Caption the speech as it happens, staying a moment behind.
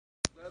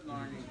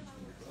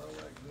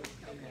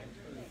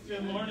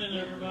Good morning,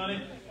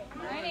 everybody.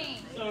 Morning.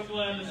 So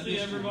glad to see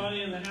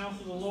everybody in the house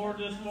of the Lord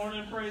this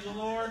morning. Praise the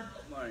Lord.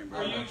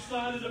 Are you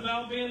excited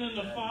about being in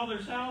the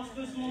Father's house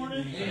this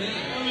morning?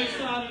 I'm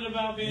excited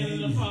about being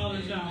in the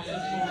Father's house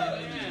this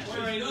morning.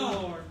 Praise the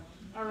Lord.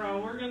 All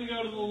right, we're going to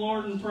go to the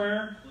Lord in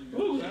prayer.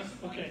 Ooh, that's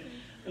okay.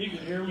 You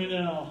can hear me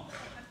now.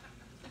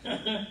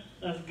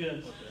 That's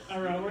good. All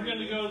right, we're going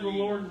to go to the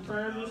Lord in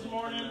prayer this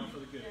morning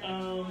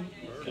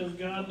because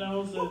God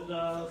knows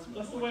that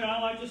that's the way I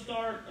like to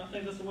start. I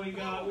think that's the way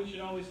we should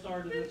always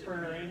start it with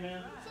prayer.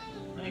 Amen.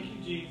 Thank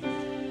you, Jesus.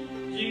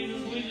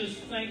 Jesus, we just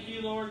thank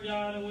you, Lord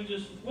God, and we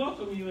just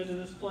welcome you into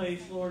this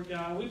place, Lord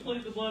God. We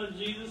plead the blood of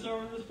Jesus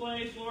over this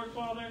place, Lord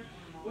Father.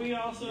 We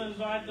also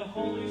invite the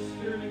Holy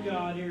Spirit of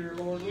God here,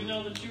 Lord. We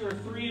know that you are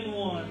 3 in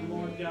 1,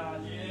 Lord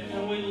God.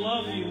 And we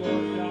love you,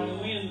 Lord God, and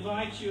we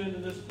invite you into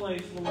this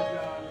place, Lord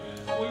God.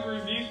 We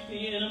rebuke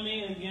the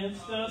enemy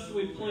against us.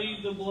 We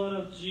plead the blood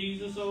of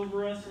Jesus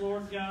over us,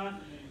 Lord God.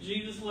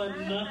 Jesus, let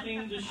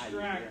nothing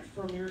distract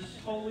from your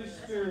Holy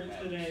Spirit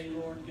today,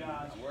 Lord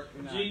God.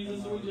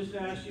 Jesus, we just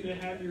ask you to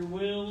have your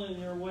will and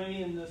your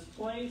way in this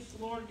place,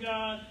 Lord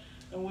God.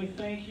 And we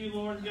thank you,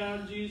 Lord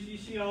God. Jesus, you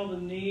see all the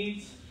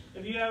needs.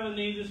 If you have a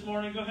need this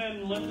morning, go ahead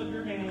and lift up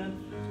your hand.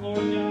 Lord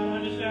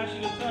God, I just ask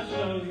you to touch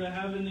those that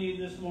have a need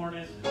this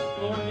morning.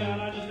 Lord God,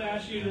 I just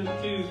ask you to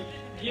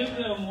give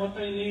them what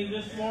they need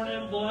this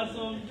morning. Bless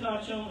them,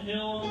 touch them,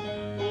 heal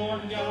them.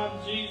 Lord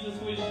God, Jesus,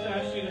 we just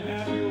ask you to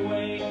have your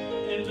way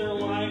in their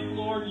life.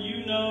 Lord,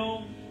 you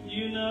know,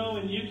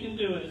 and you can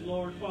do it,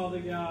 Lord Father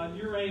God.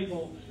 You're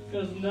able,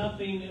 because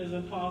nothing is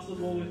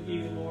impossible with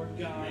you, Lord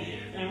God.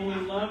 And we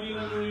love you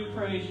and we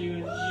praise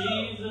you.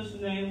 In Jesus'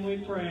 name we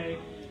pray.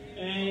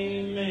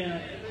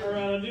 Amen. All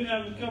right, I do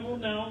have a couple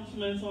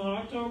announcements. On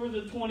October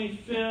the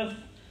 25th,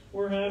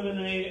 we're having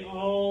a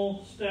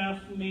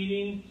all-staff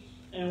meeting,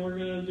 and we're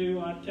going to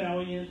do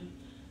Italian.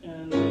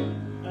 And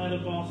I had a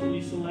boss that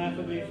used to laugh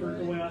at me for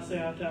the way I say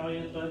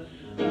Italian. But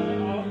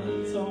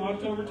so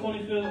October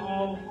 25th,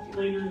 all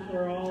leaders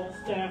or all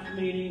staff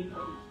meeting.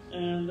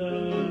 And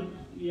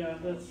yeah,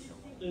 that's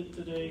it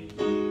today.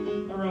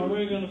 All right,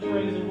 we're going to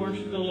praise and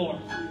worship the Lord.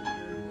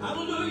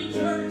 Hallelujah,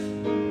 church.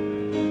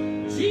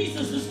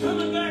 Jesus is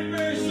coming back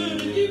very soon.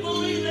 If you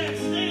believe that,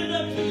 stand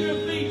up to your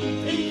feet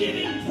and give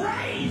him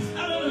praise.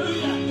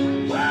 Hallelujah.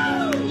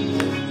 Woo!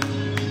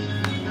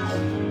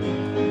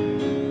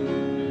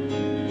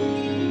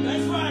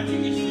 That's right. You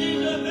can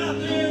stand up out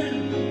there and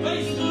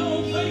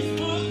on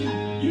Facebook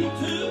and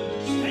YouTube.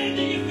 Stand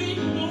to your feet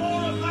and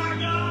glorify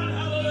God.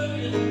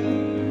 Hallelujah.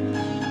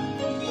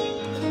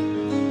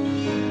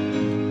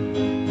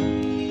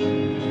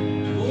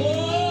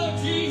 Oh,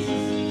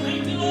 Jesus.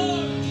 Thank you,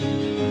 Lord.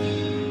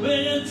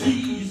 Well,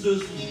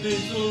 Jesus has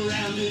been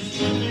around.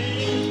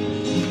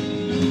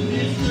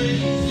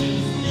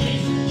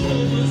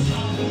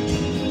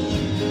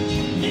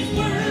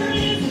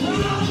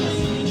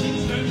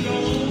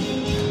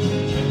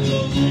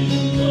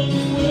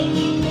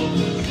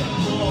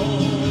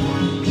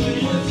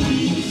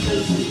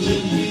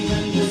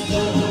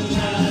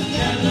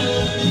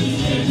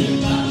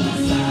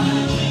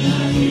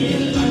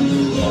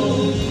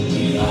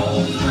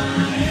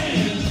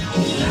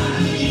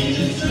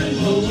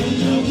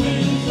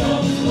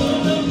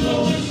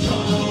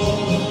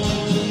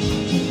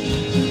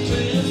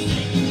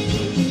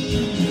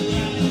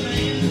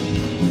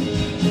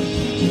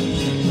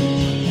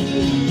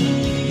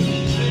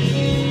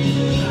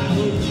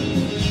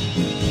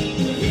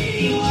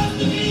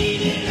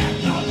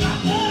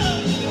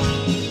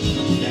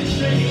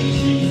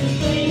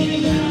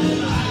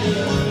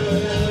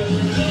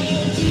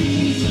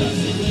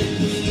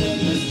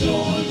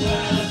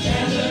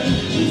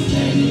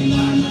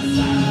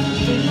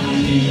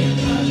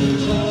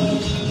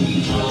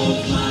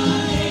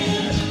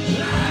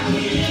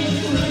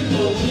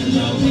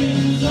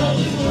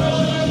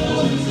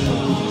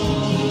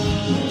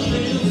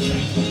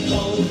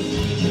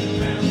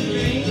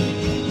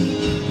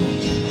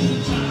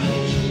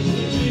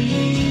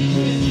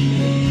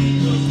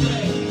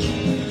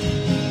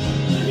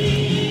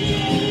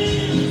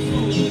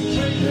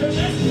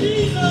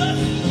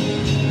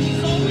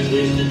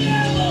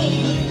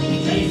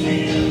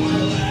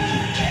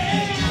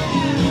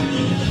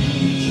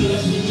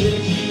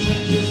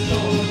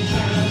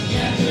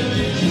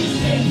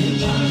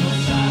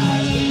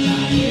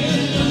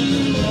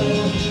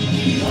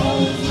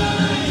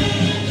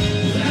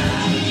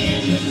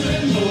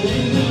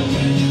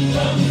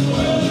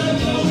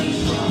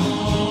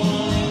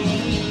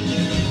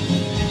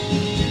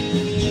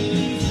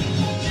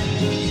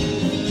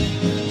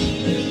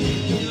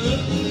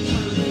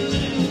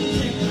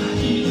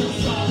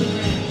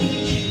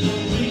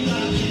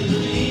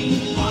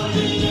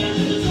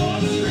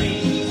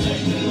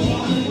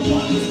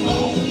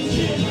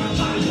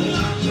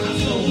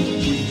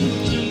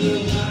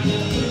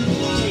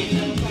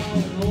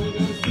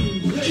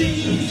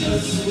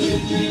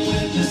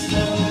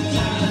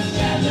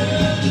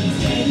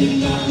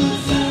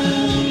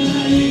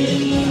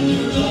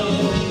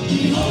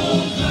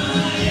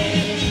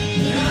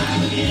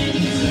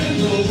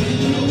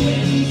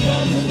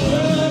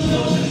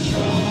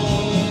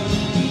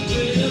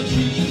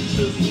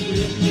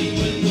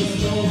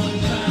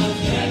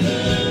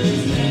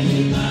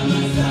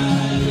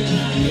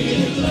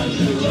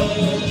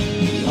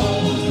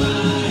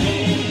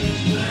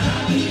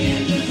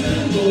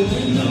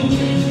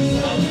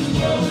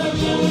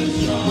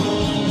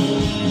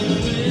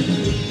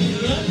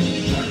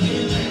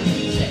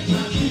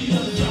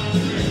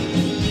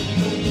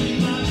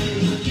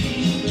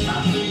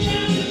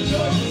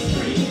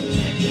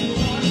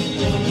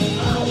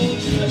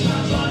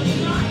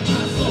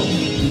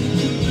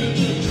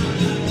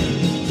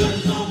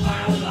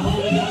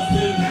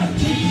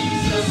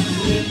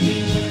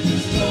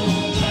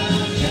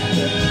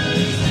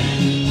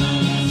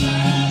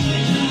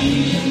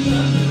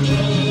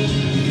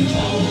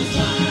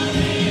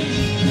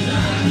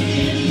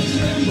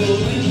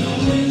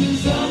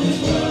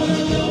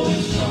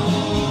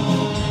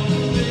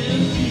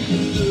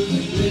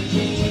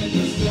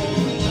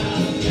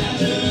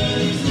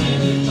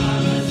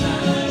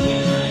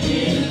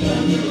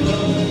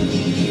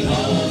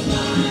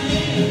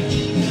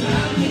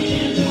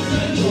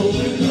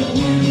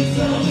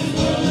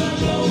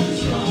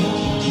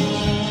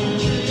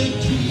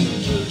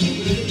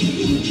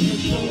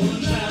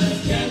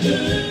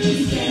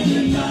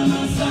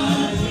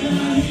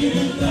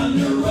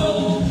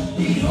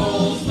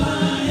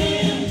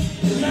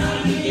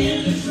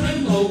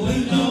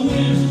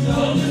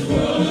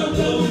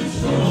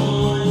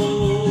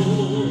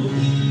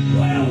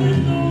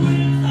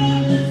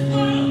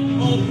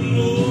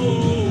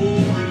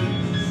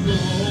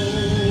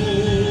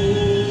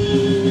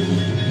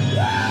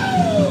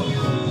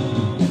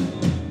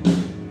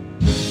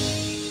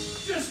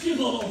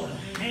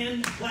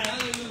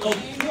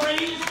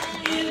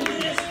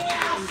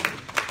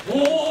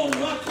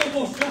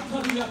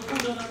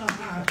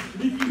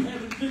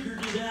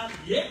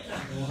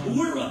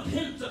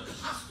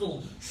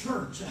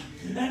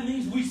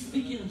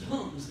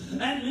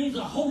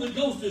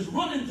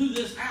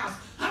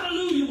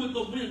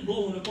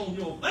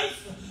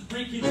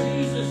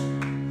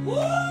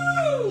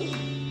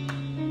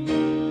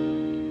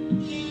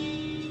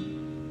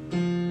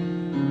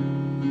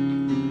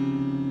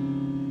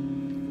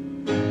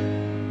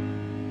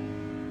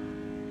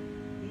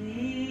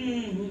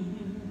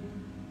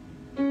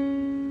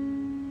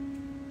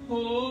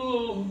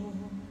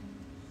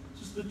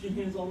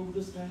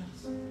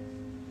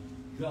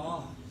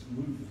 God is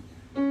moving.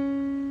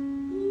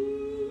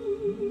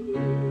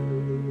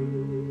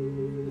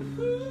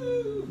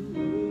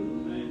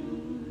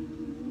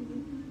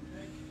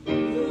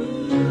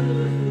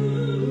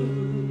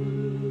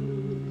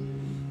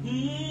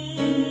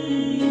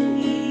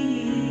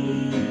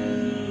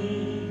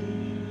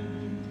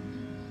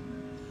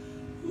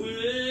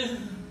 Well,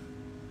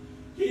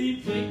 he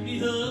picked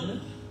me up,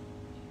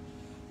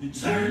 he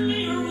turned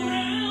me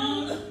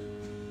around,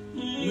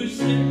 we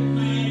set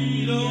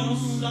me on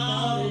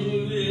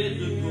solid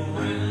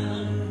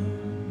ground.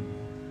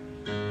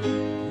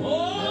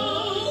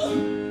 Oh,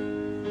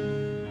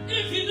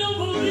 if you don't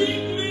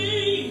believe me,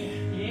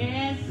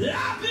 yes, that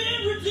I've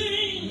been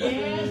redeemed,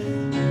 yes,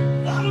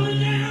 follow me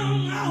down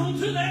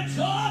onto that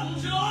Jordan,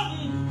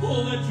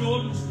 pull that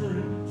Jordan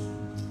strings.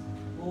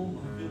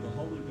 Oh, I feel the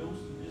Holy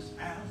Ghost in this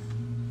house.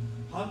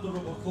 I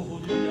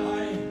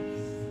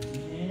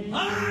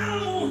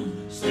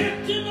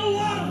stepped in the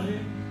water.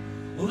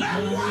 That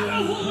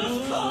water was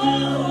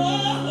cold.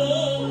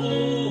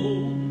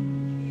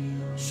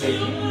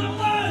 Chilled my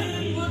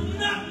body, but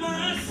not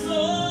my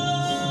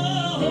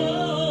soul.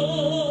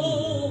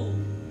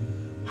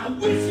 I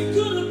wish you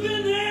could have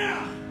been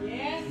there.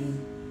 Yes.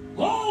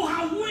 Oh, I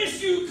wish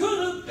you could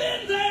have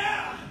been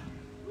there.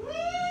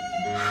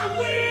 I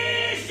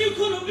wish you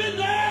could have been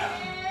there.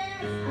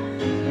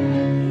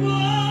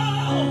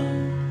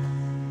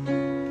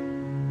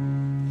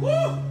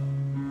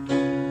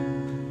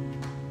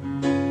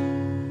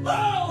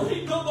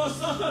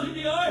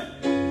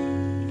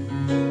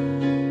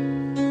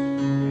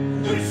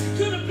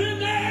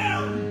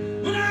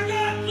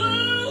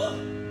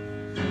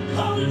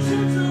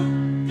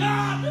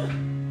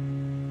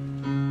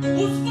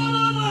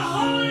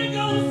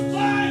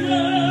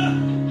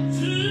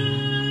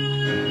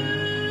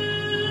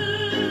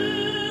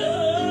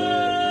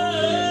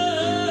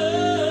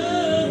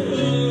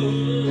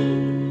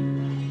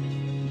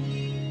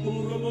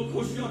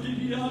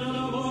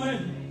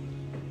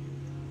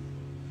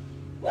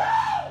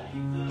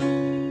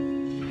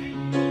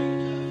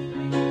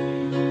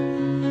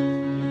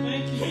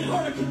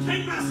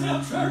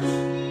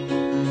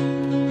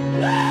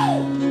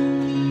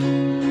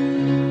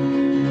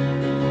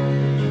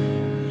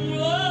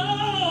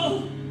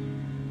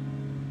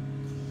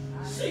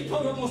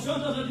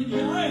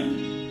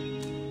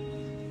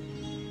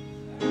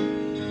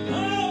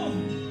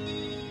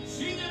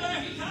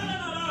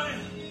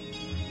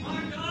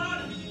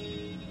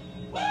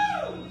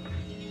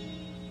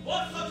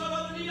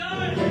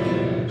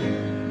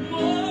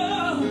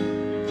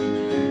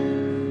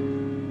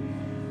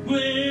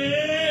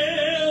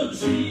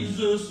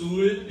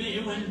 With me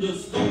when the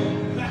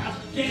storm clouds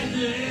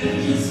gather.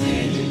 He's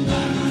standing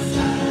by my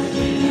side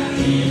when I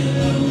hit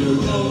on the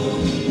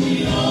road. He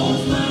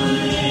holds my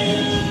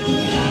hand,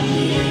 got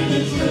me in the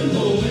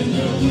tremble when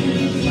the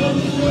winds of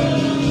the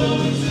world are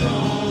blowing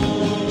strong.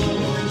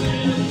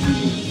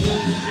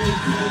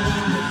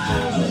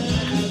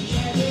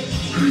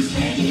 He's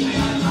standing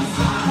by my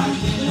side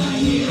when I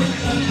hit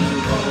on the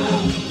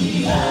road. He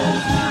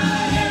holds my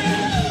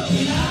hand,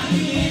 and I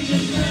begin to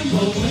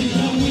tremble when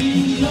the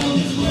winds of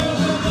this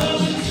world.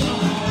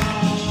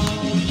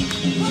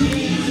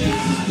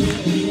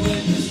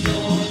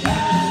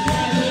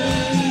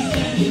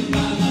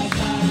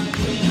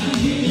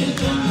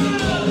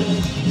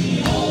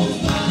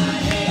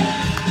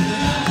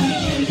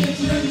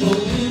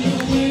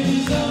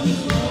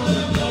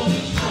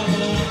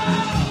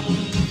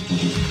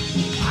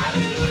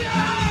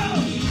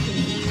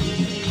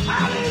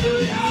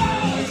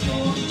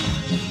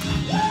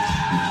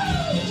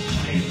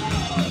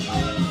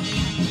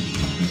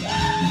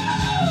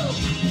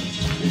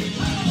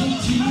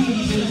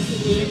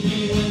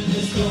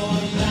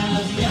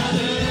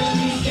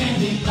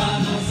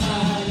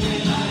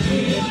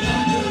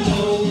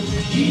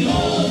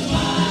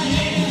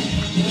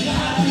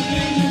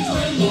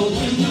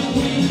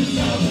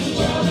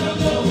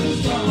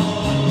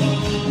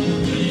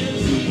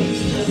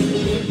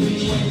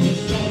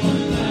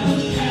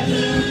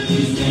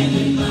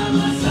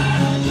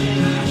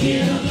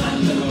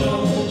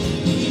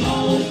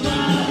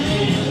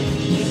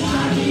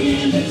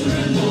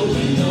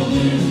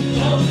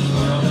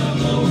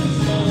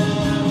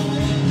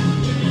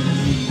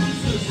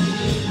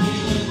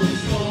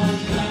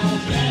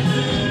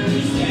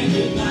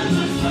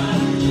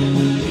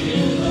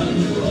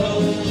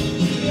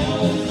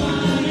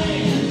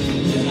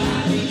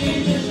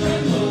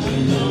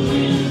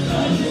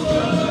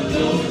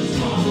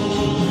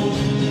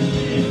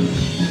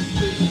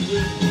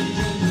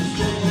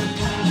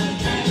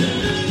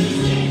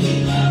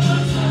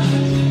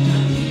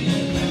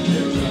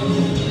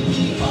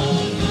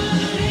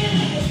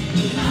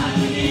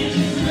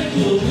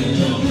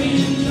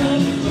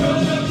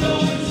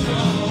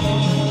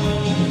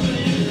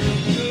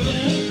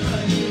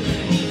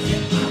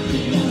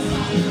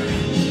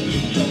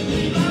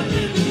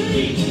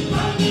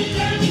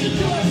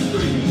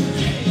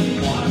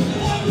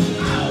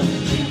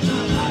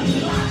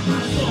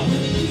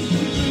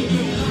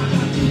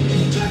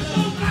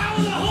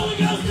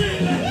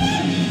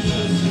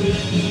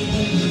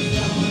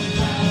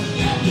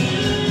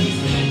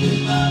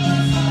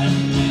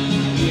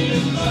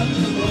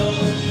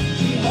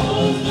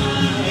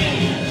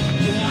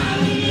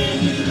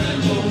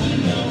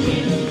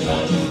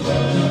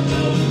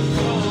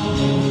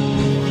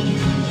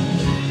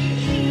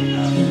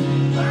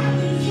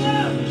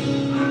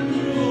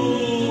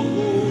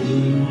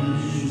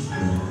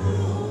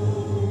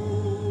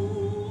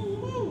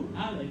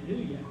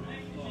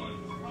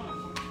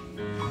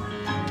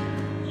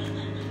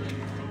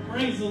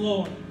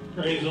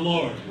 Praise the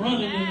Lord.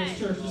 Running in this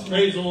church.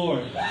 Praise the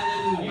Lord.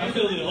 I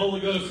feel the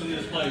Holy Ghost in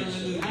this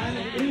place.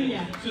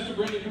 Hallelujah. Sister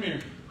Brenda, come here.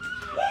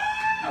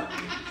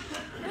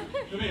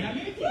 Come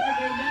here.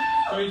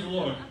 Praise the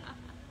Lord.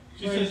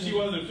 She said she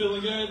wasn't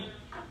feeling good.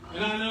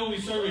 And I know we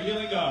serve a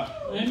healing God.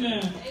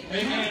 Amen.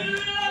 Amen.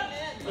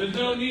 There's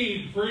no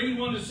need for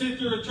anyone to sit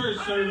through a church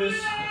service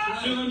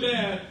feeling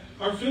bad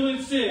or feeling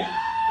sick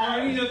or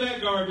any of that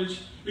garbage,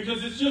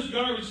 because it's just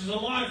garbage. It's a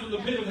lie from the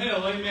pit of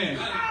hell. Amen.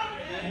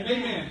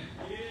 Amen.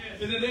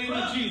 In the name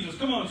of Jesus.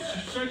 Come on,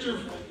 stretch your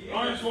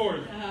arms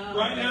forward.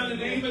 Right now, in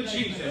the name of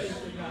Jesus.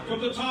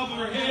 From the top of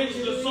her head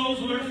to the soles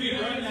of her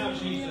feet. Right now,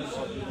 Jesus.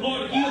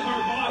 Lord, heal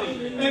her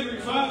body. Every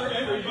fiber,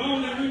 every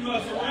bone, every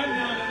muscle. Right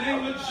now, in the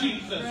name of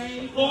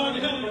Jesus. Lord,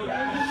 help her.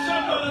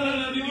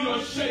 In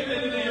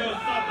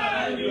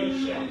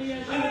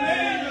the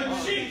name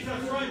of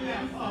Jesus, right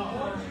now,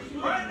 Father.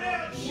 Right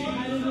now, Jesus.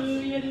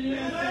 In the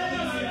name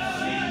of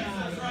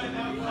Jesus, right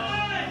now,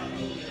 Father.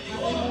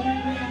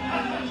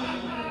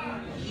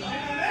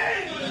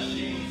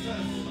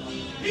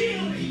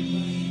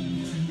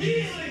 Healing!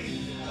 Healing!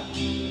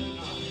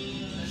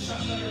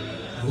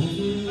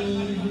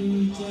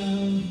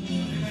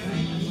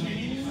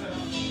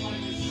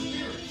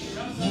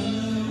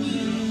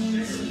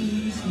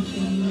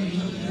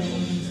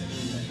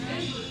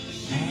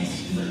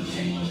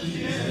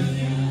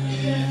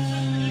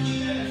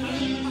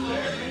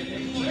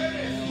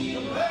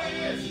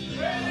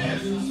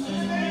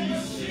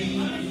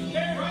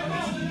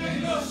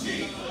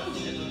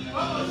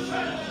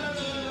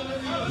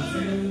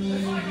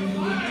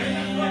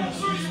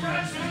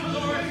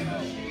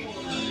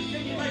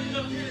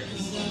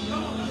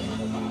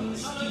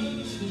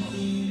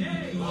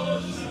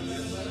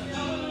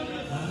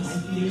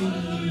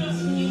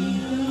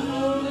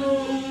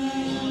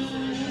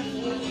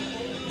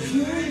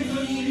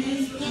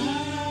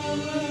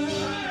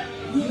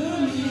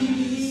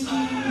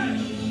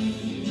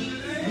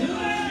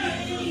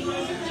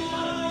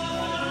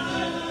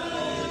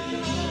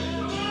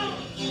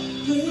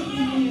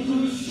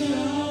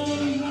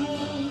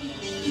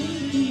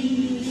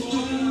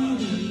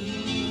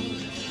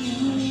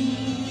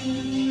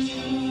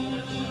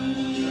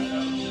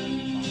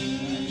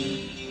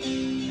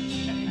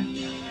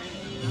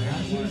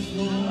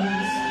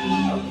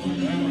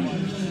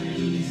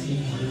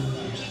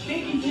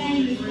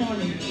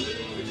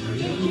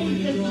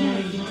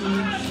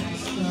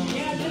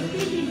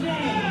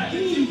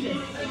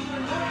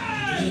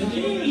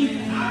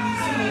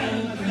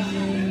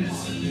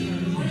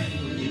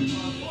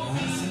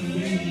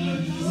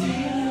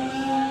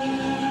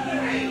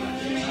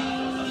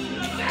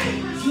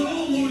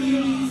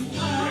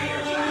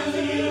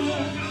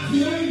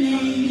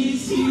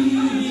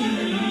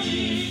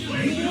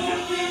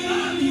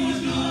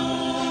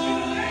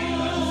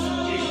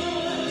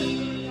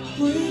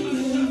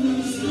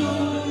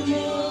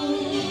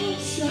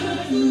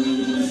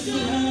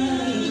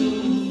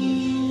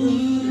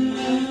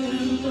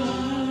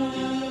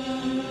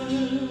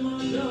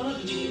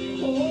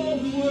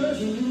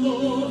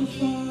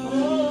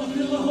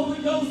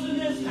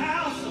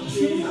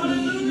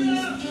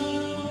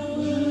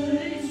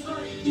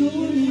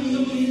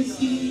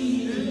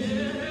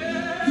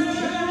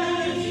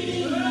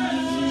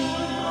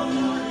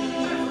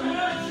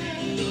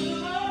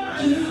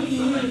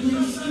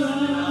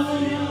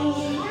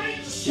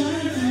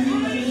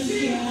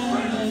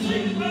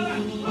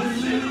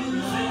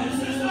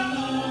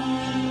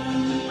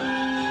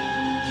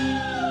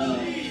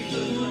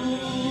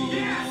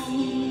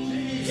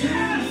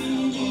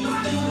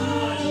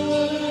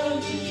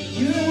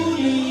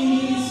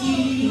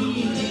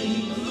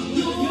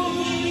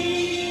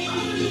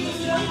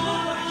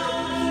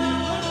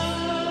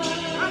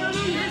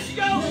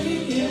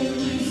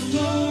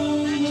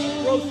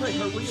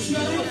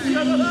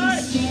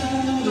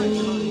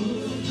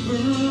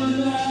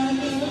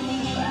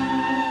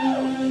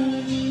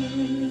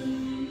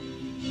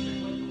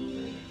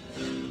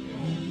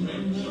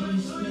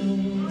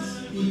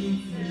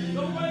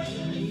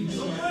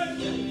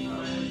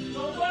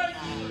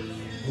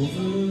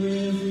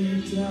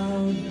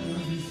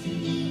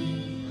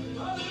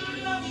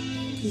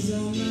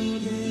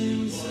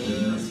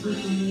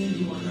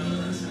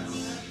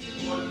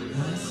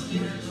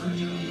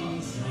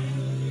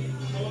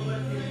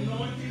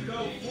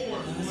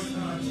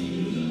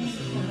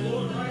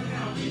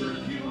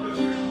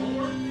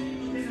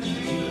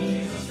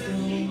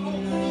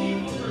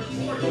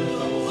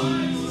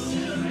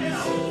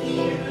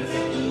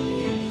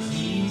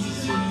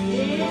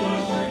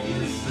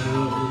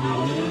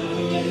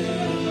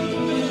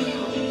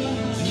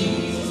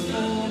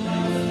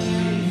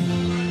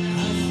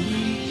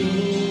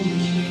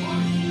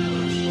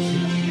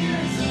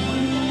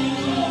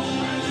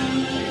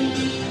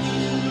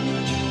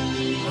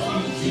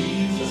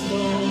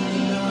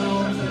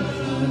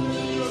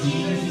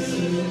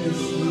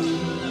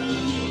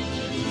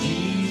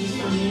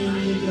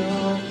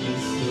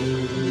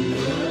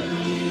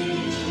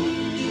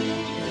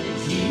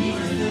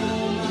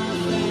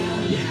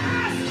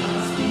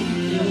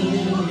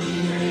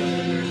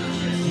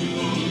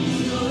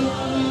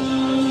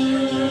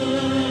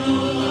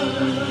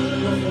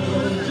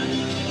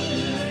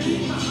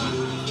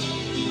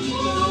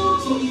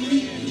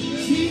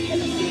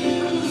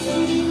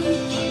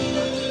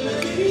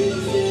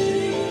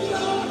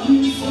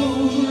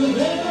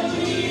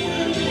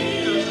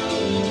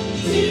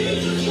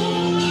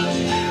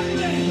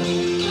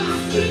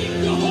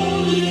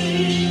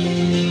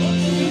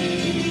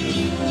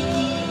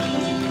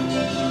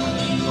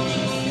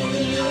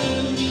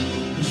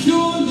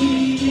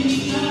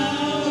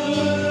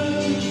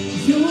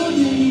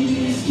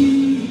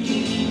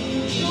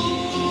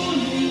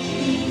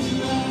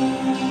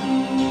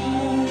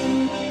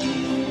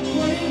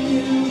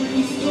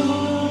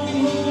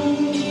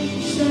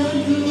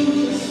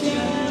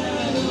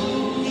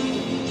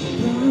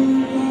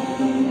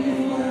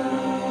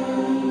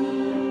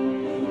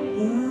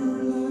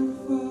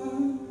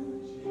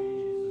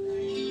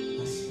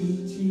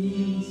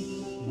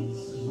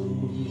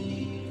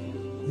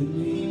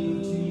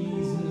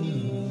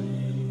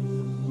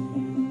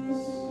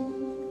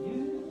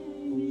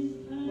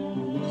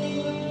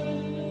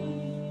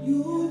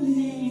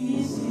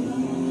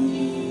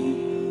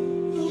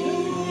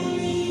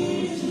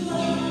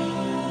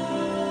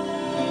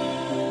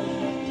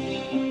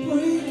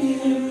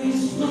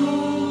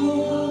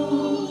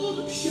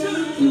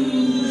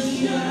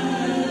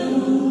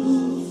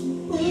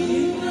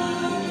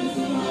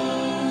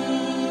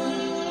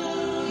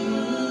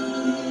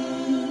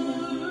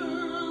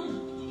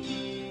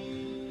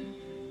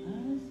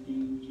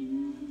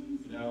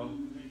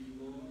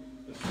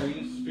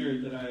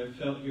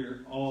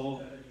 here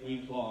all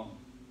week long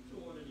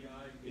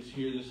is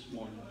here this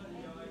morning.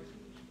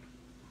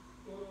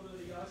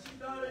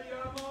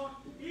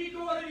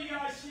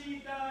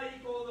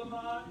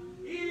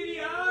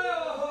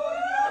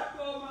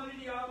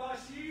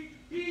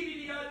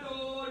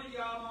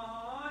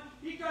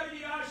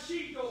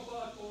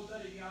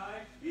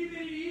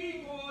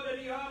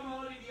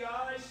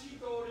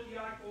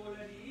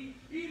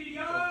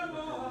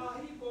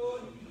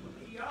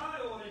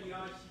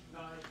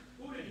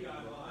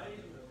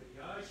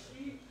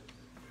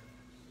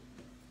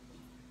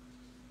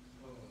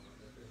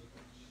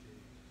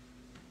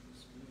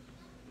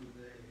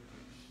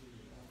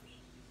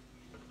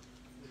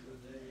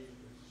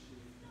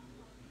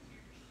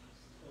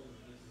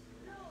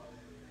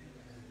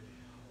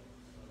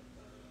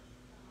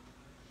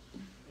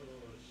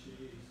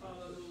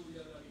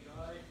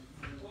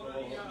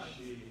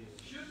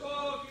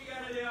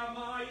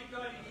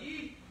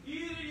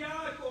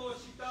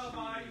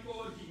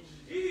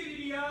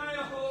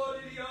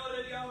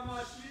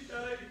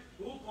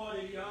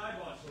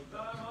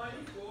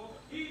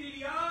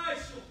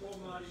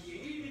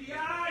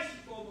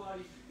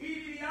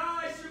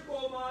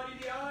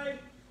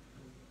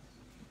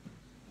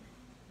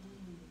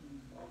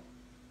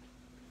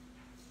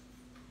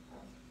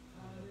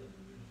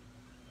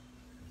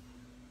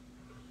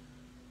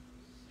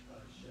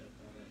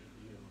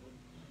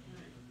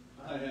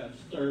 I have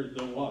stirred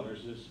the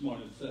waters this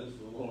morning, says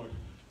the Lord.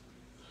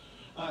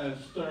 I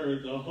have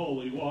stirred the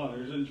holy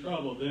waters and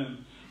troubled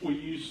them. Will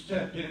you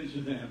step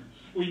into them?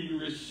 Will you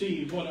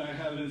receive what I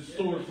have in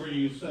store for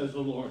you, says the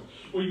Lord?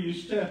 Will you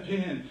step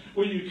in?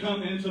 Will you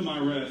come into my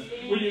rest?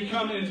 Will you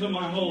come into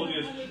my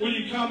holiness? Will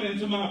you come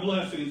into my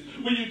blessings?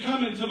 Will you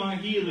come into my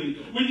healing?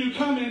 Will you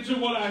come into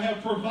what I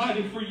have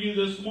provided for you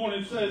this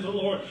morning, says the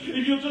Lord?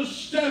 If you'll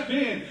just step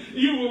in,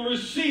 you will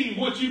receive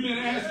what you've been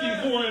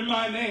asking for in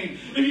my name.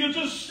 If you'll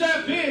just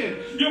step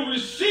in, you'll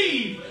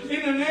receive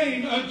in the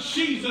name of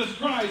Jesus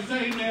Christ.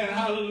 Amen.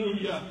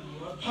 Hallelujah.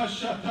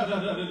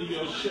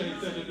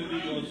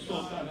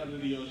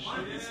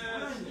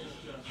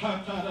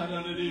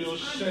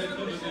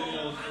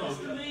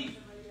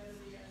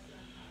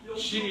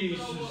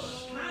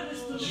 Jesus,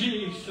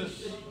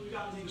 Jesus,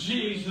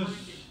 Jesus,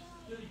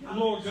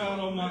 Lord God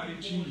Almighty,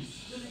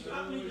 Jesus,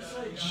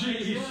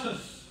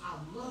 Jesus. I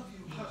love you.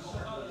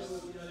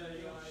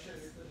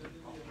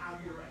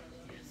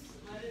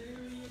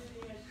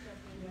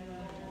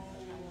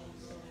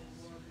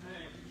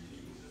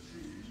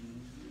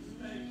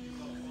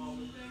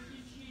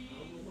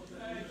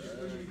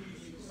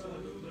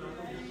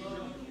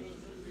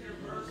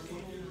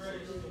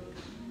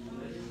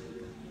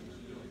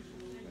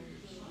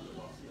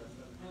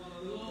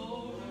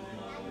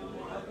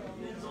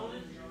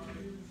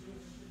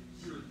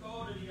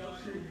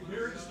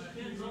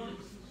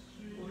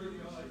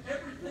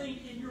 Everything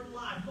in your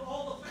life,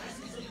 all the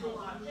facets of your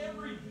life,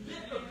 every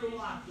bit of your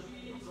life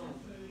depends on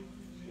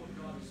what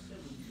God is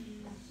telling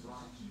you.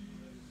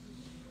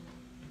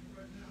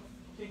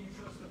 Can you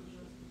trust Him?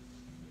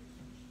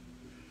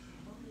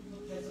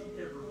 Has He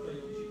ever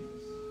failed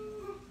Jesus?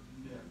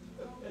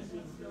 Has He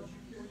ever failed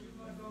you?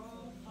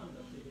 I'm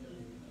not thinking.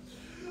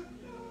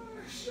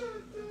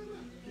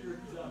 Here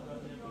He's out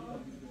right now.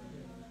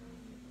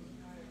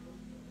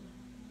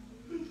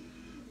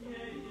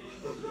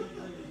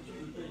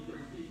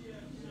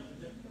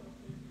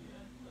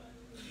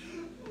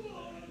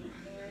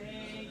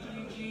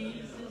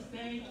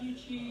 Thank you,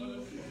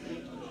 Jesus.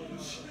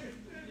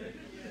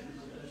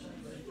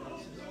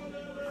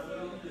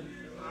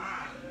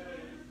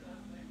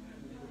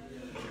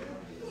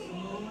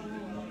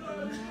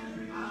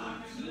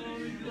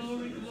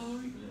 Glory, glory,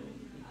 glory.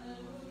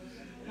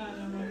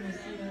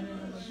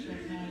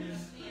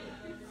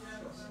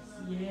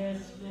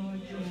 Yes, Lord,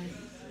 yes.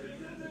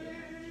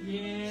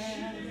 Yes,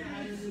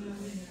 hallelujah.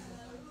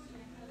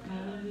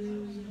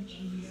 Hallelujah,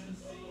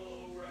 Jesus.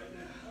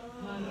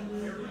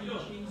 Hallelujah,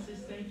 Jesus.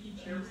 Thank you,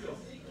 Jesus.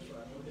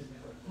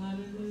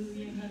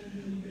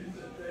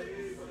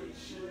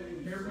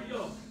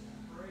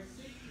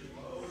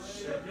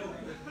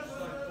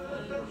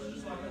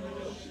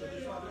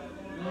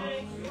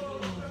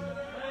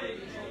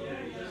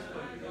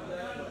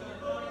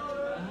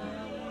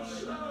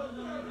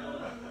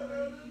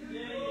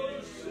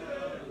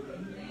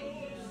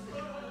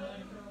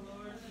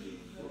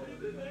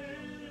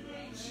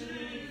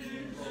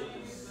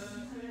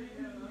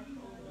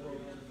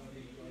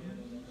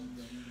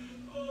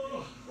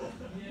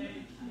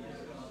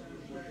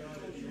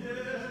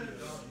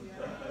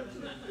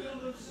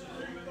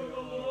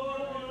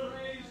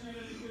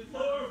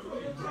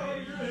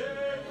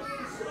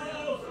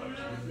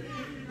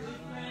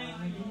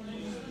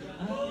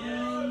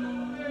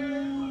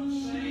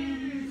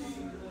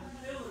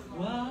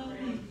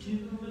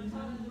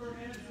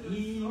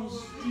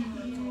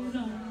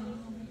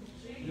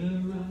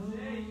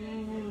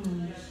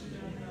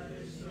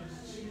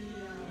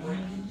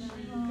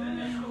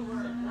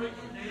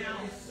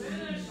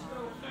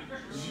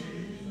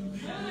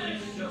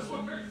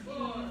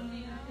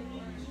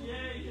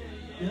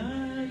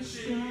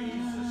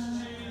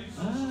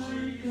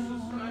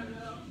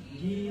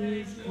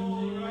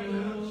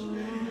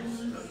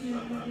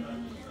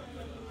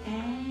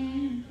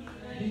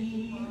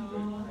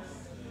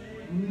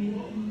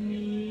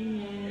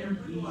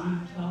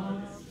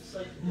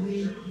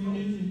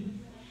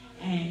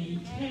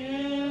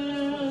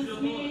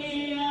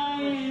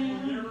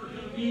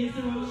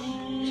 Ghost, that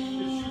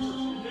you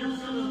were never going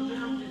to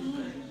amount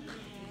anything.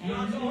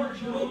 God's already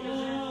broken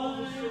that off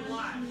of your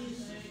life.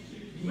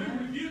 We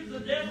rebuke the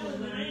devil in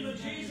the name of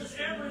Jesus.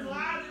 Every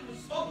lie that was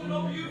spoken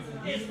over you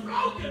is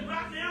broken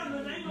right now in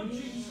the name of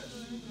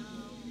Jesus.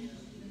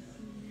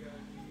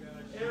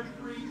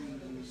 Every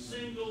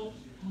single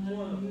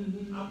one of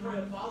them. I pray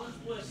a Father's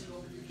blessing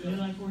over you. Feel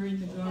like we're in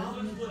the garden.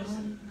 Father's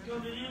blessing.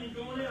 Coming in and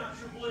going out,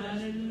 you're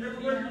blessed.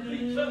 Everywhere your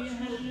feet touch,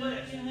 you're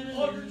blessed.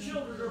 All your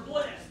children are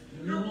blessed.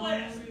 You're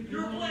blessed.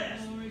 You're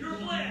blessed. You're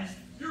blessed.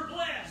 You're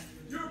blessed.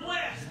 You're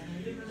blessed.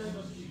 In the name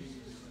of Jesus.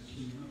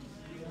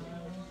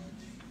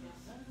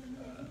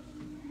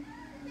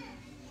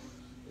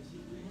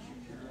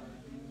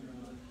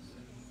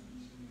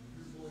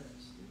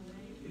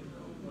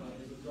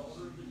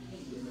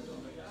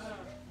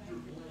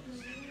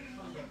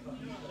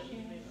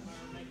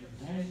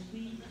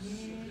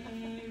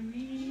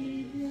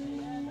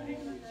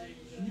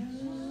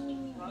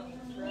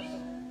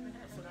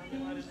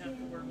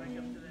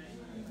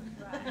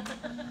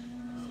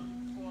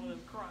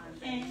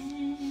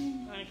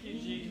 Thank you,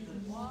 Jesus.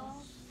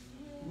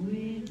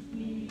 With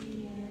me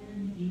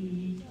and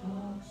he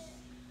talks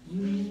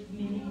with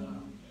me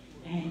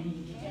and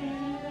he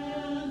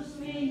tells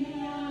me I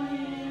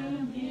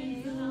am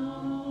his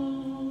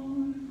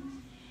own,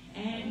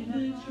 and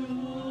the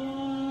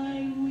joy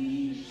we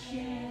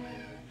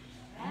share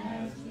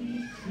as we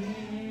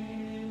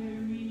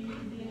tarry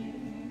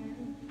there,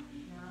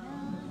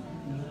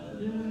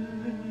 another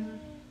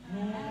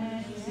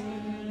has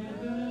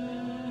ever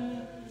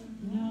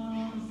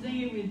known. Sing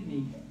it with me.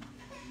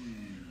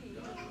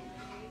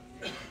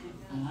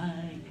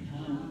 I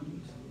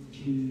come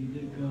to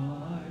the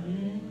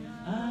garden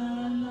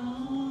alone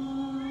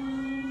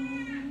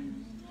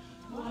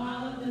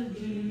while the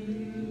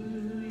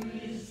dew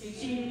is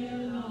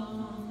still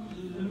on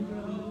the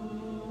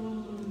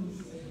roses,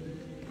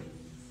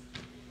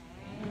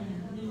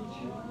 and the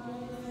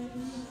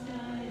joys I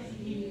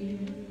hear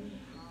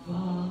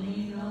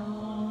falling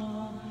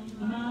on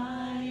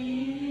my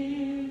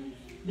ear.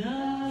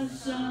 The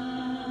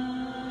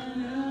Son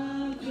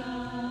of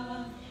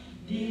God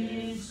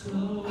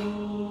discloses,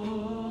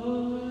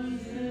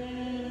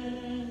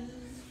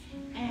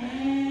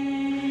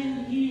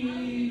 and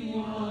he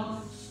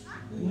walks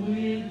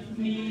with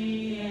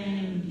me,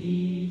 and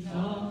he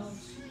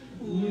talks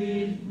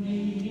with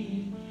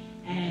me,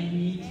 and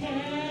he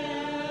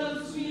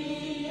tells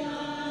me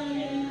I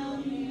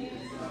am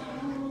his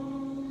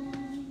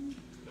own,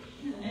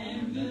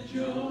 and the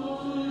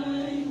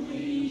joy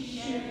we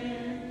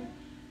share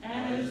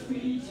as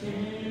we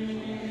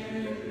tarry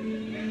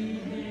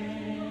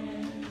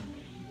there,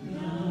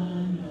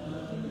 none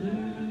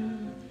other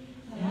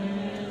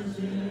has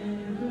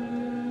ever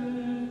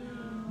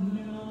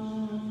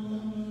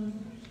known.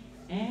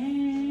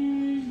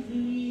 And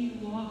he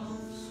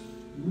walks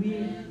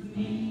with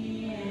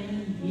me,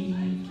 and he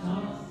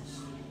talks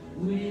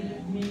with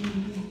me,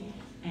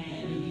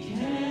 and he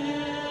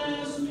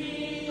tells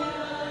me I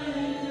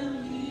am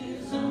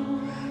his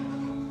own,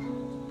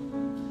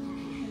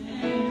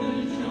 and the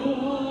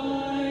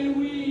joy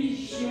we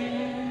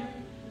share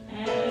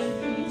as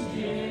we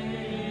tarry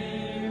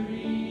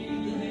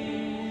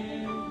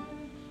there,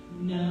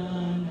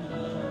 none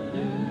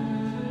other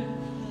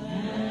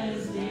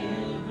has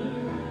ever.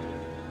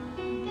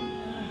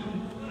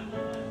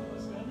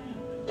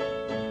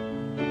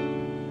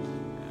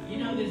 You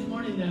know, this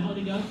morning the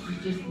Holy Ghost was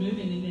just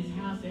moving in this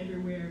house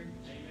everywhere.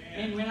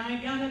 And when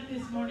I got up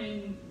this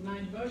morning, my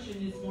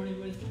devotion this morning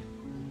was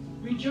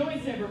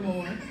rejoice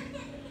evermore,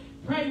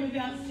 pray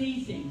without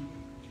ceasing,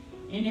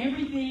 in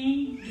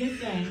everything give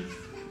thanks,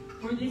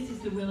 for this is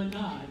the will of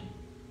God,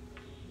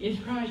 is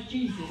Christ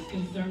Jesus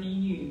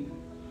concerning you.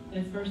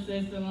 That's 1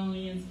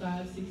 Thessalonians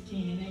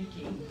 5:16 and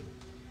 18.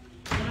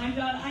 And I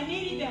thought, I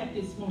needed that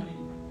this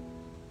morning.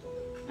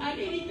 I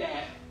needed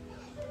that.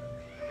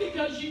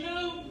 Because, you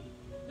know,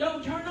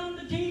 don't turn on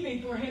the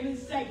TV, for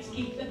heaven's sakes,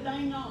 keep the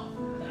thing off.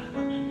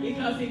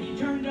 Because if you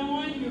turn it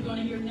on, you're going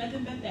to hear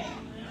nothing but that.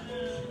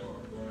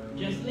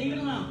 Just leave it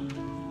alone.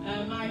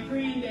 My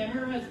friend,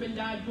 her husband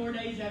died 4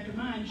 days after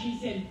mine. She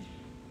said,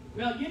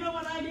 well, you know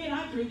what I did?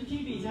 I threw the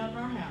TVs out of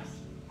our house.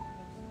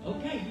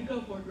 Okay, you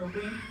go for it,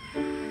 girlfriend.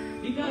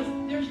 Because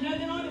there's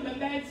nothing on it but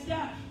bad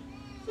stuff.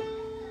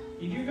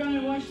 If you're going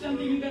to watch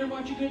something, you better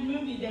watch a good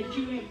movie that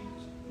you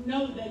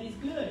know that is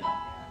good.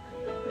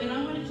 Then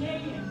I want to tell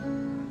you,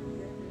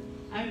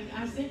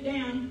 I sit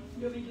down.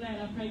 You'll be glad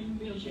I prayed for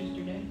bills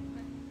yesterday.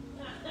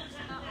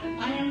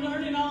 I am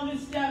learning all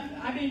this stuff.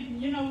 I've been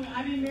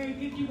married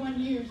 51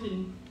 years,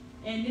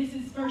 and this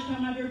is the first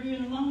time I've ever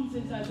been alone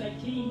since I was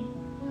 18.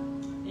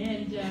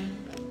 And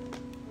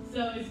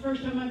so it's the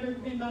first time I've ever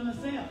been by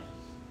myself.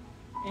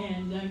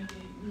 And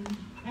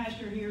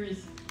Pastor here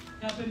is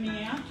helping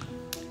me out.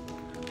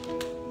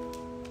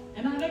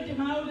 And I looked at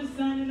my oldest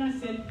son and I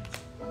said,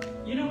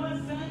 you know what,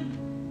 son?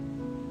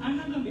 I'm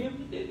not going to be able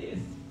to do this.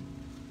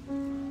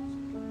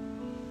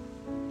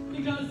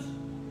 Because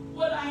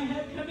what I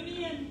have coming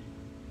in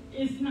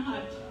is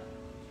not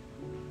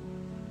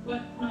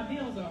what my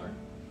bills are.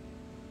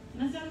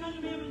 And I said, I'm not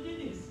going to be able to do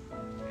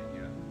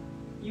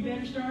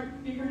better start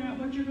figuring out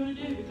what you're going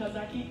to do, because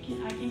I can't keep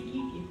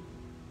you.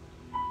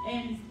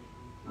 And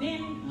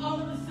then all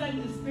of a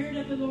sudden the Spirit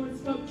of the Lord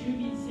spoke to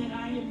me and said,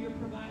 I am your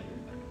provider.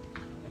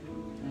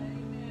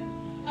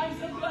 I'm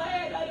so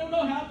glad. I don't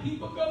know how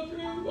people go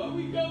through what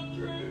we go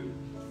through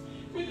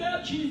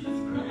without Jesus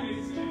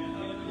Christ.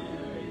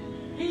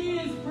 He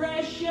is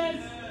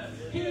precious.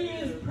 He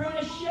is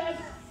precious.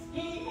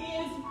 He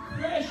is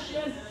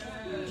precious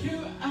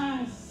to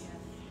us.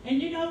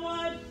 And you know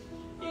what?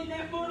 In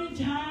that morning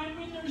time,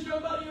 when there's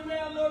nobody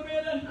around,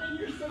 Loretta, and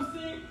you're so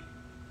sick,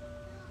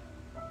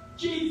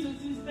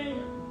 Jesus is there.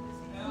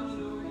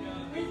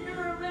 When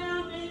you're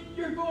around and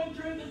you're going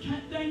through the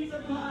things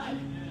of life,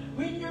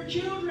 when your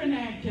children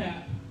act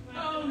up,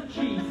 oh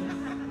Jesus.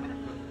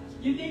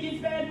 You think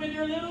it's bad when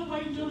they're little?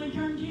 Wait until they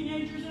turn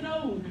teenagers and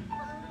old.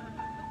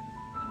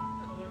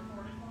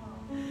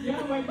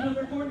 Yeah, wait until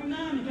they're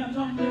 49 and comes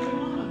home to their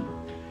mama.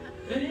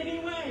 But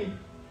anyway,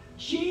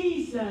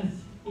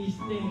 Jesus is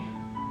there.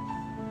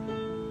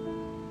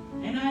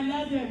 And I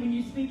love that when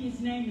you speak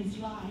His name is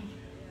life.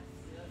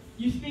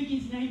 You speak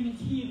His name is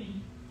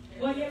healing.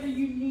 Whatever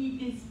you need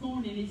this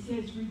morning, it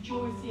says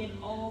rejoice in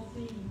all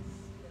things.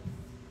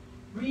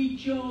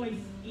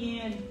 Rejoice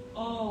in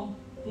all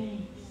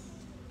things.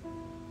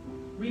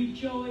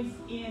 Rejoice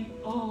in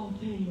all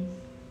things.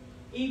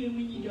 Even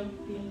when you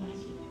don't feel like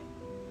it.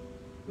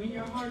 When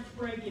your heart's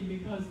breaking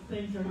because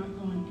things are not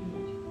going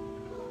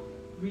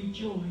good.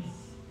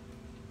 Rejoice.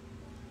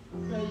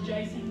 Brother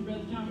Jason,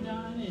 Brother Tom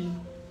Don, and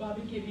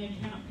Bobby, give me a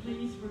count,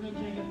 please. We're going to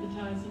take up the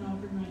tithes and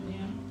offering right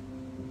now.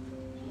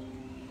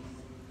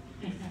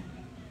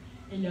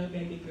 Hello,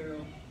 baby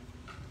girl.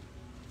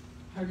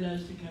 Her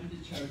loves to come to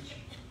church.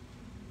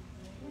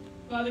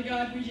 Father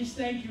God, we just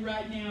thank you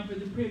right now for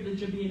the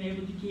privilege of being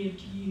able to give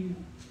to you.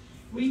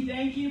 We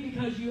thank you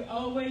because you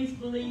always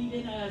believe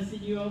in us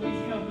and you always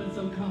help us,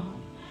 oh God.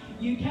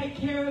 You take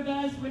care of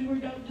us when we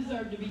don't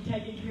deserve to be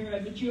taken care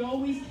of, but you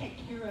always take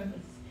care of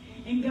us.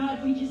 And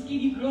God, we just give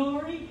you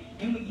glory,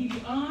 and we give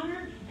you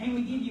honor, and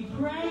we give you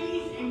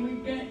praise, and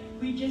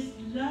we just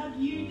love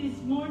you this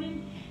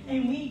morning.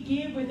 And we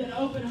give with an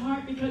open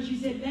heart because you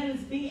said, let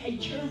us be a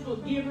cheerful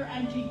giver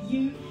unto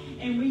you.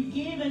 And we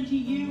give unto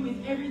you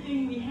with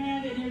everything we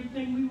have and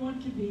everything we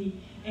want to be.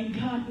 And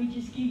God, we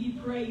just give you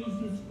praise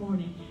this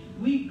morning.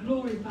 We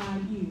glorify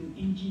you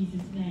in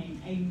Jesus'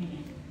 name.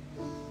 Amen.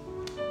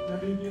 How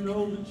many of you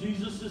know that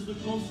Jesus is the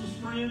closest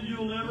friend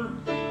you'll ever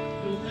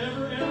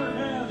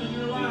have in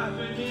your life?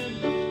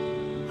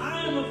 Amen.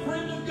 I am a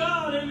friend of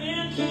God.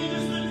 Amen. Can you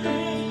just lift your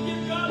hands and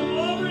give God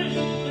glory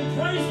and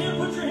praise Him?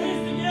 Put your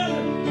hands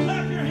together.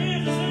 Clap your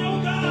hands and say,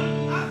 oh God,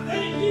 I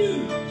thank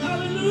you.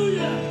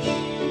 Hallelujah.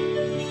 Thank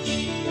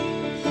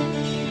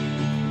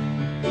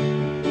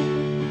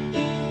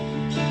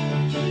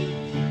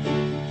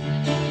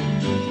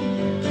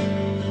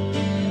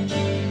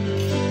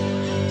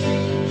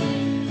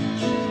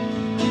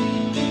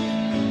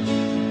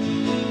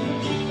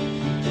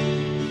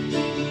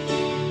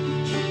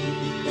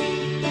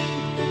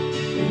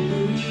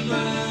you.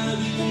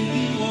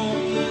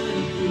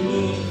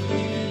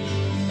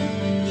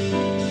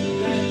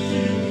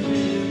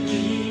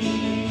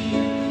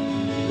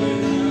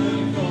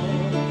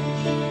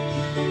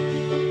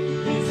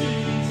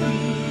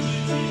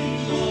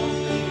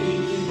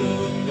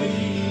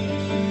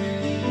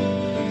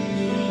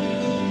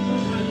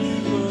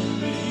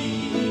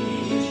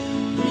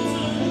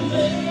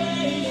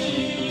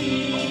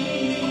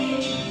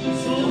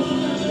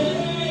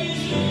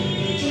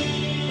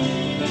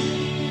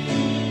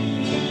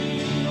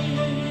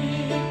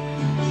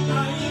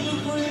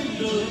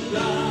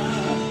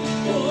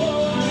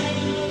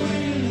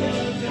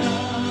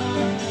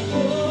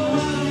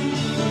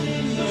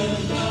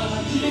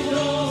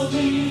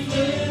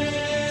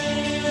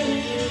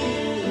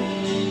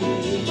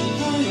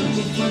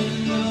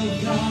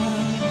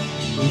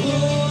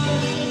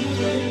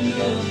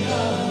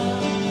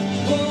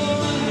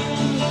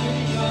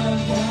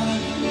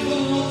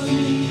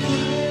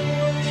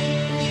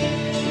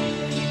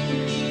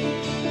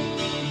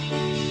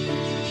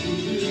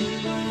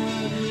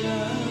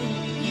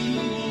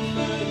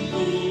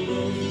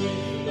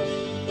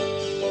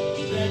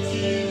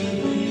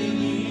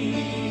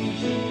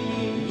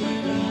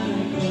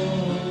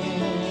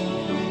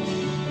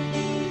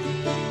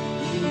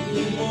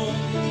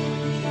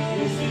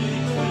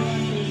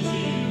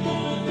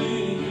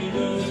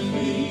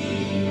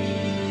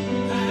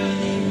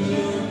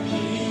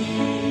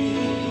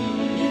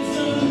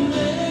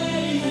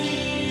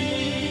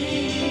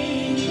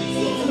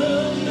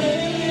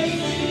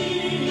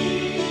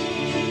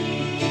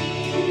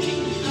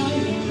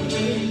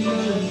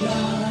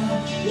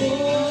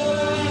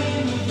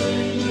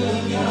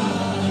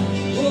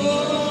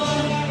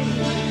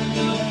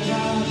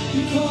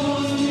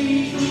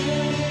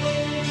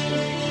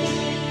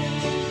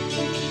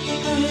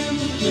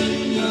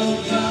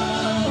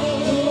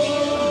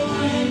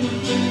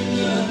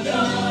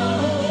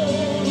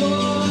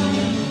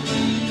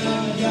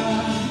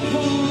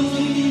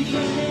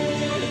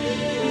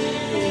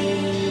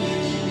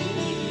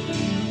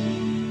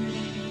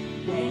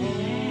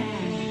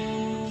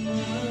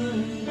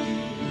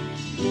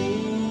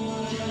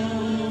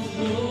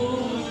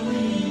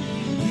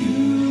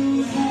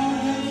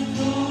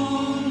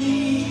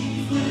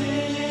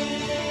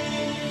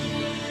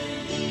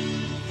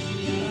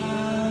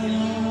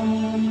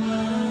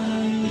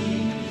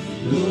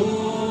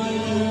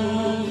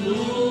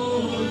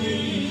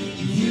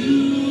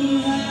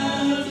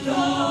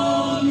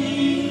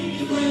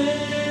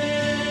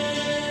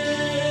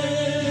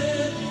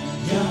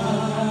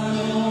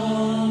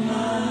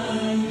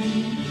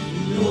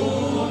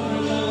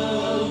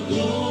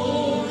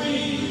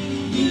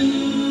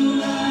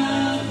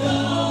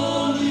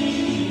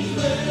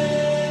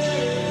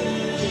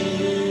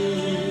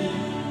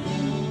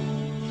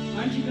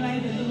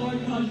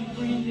 Lord calls you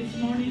friend this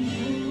morning.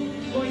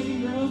 Boys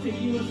and girls,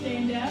 if you will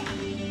stand up.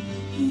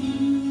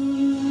 Amen.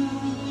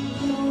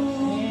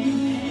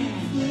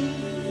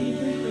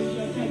 Teachers, please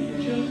go take your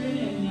children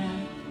and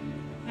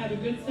have a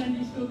good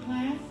Sunday school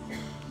class.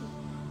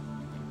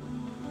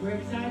 We're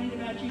excited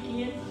about you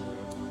kids.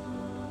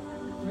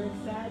 We're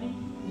excited.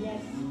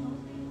 Yes.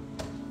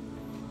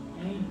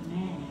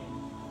 Amen.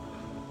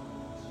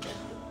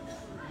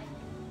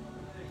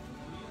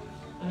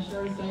 I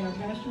sure say our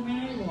pastor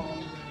went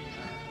AWOL.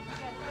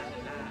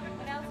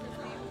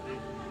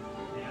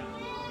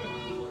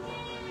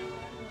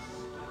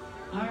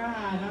 All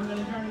right, I'm going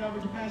to turn it over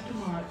to Pastor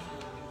Mark.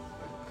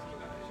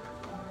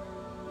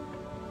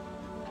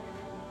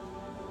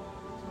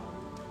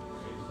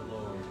 Praise the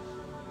Lord.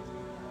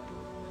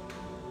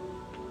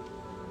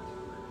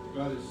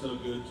 God is so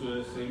good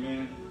to us.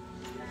 Amen.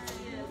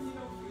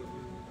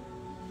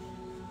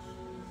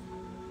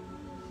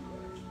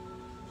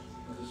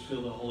 I just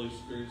feel the Holy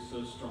Spirit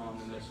so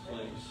strong in this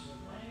place.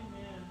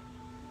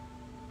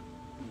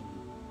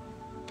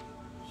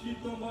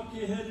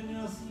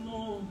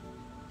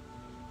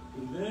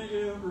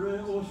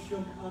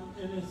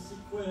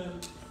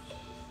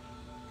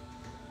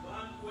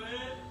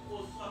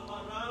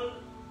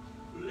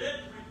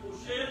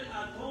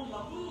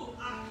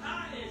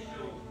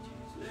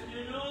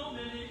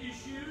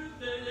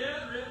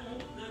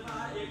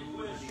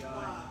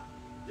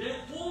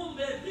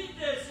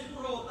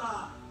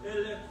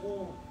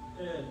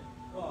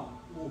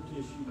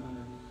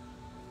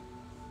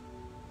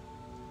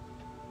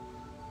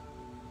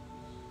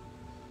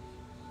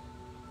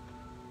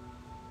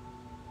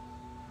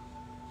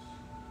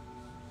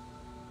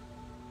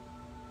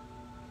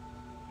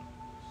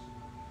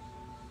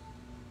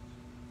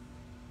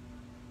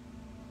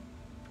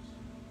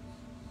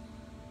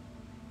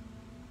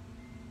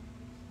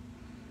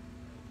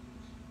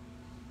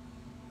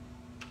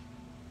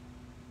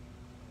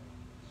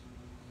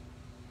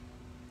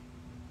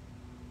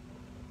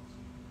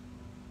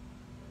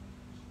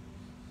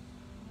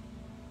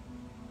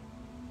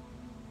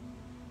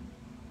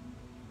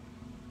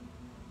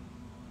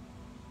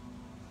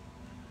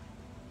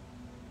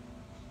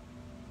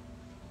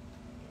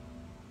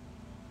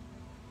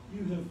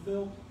 You have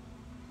felt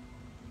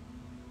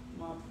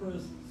my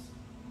presence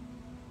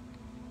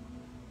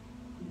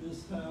in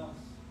this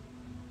house.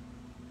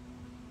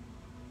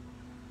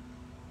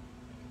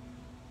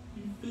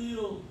 You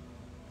feel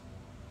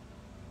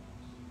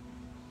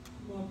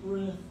my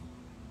breath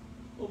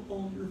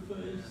upon your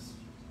face.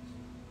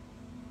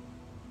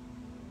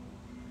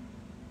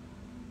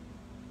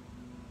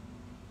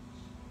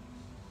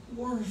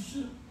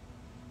 Worship.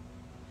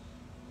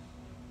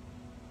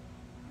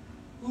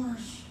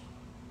 Worship.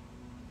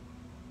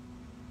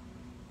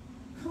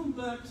 Come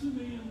back to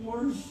me and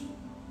worship.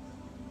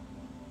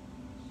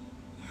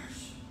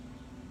 Worship.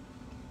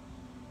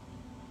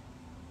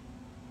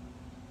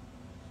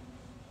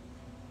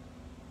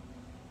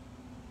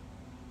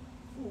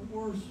 For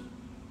worship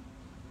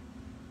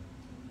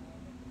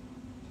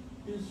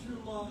is your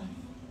life.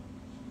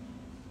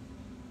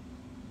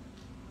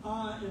 I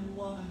am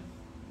life.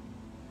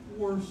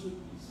 Worship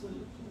me, say it,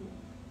 Lord.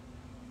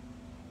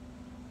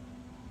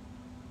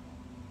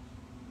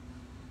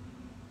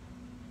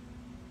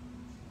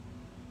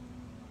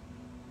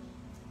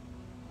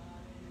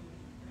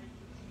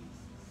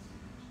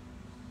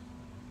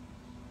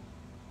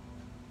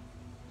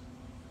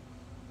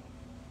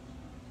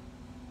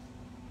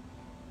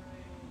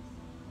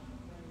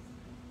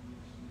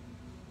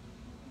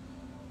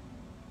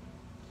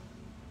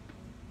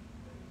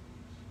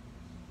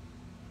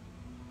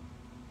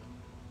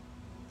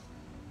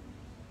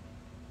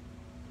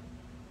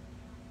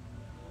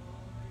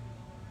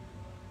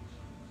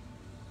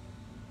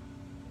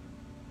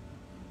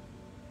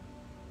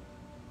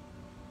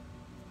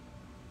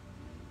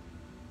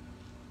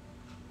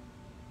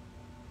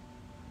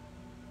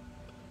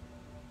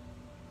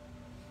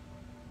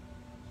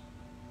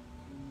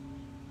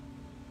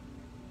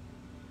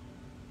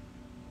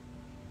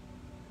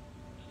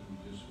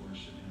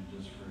 Worship Him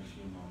just for a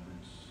few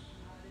moments.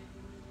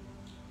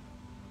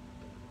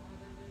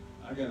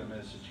 I got a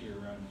message here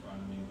right in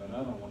front of me, but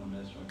I don't want to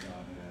miss what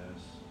God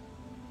has.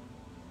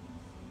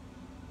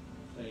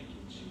 Thank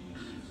you,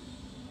 Jesus.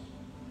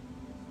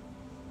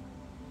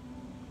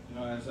 You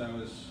know, as I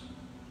was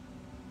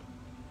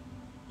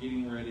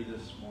getting ready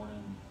this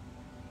morning,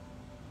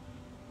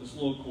 this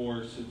little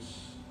chorus,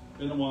 it's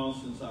been a while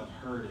since I've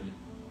heard it,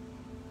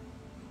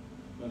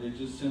 but it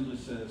just simply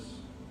says,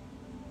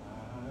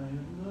 I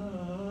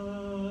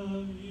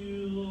love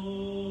you,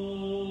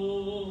 Lord,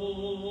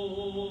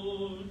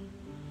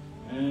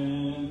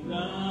 and I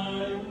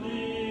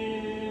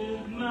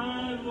lift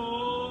my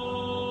voice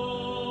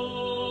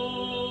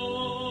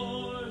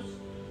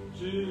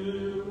to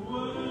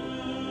worship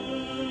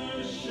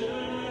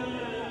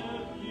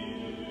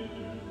you,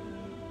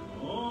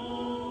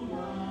 oh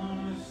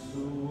my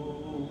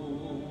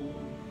soul,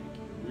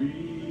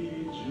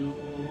 rejoice,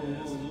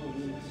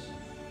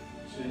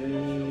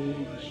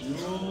 take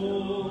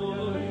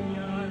joy.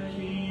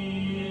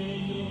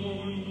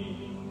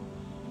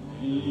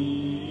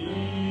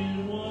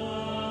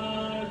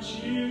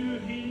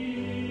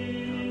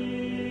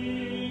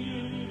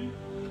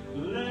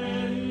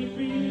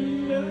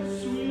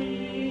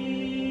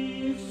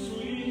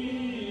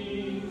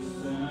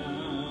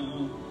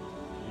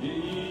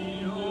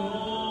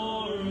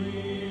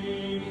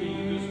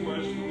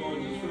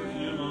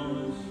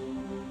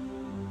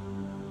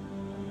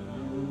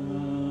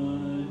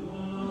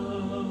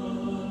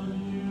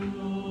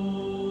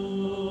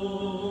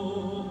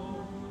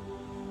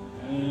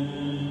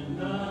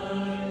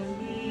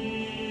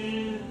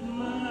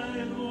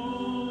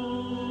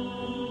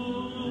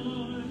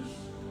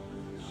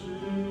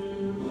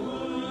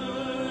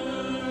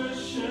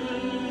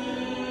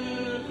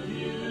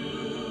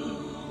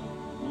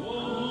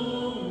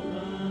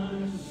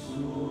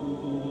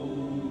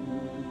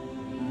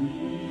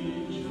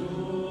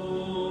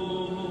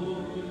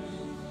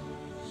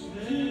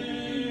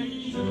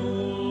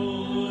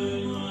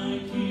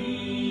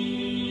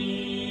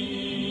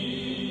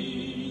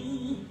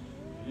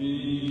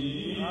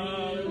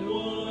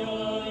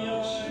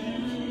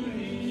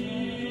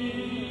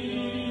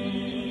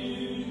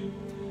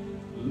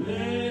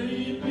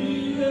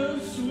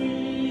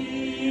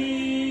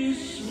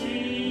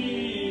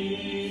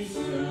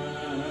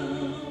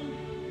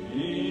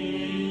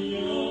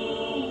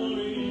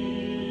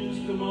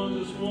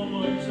 one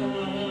more time.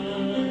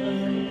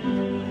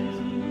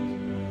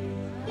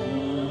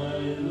 I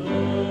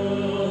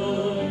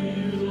love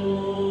you,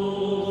 Lord,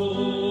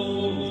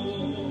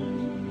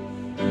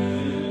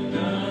 and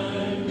I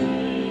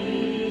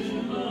lift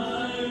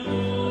my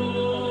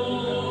voice,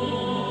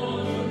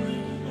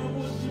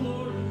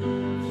 Lord,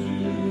 to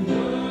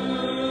worship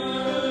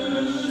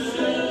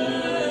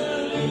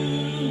you,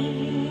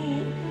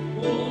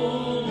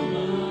 oh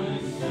my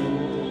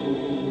soul.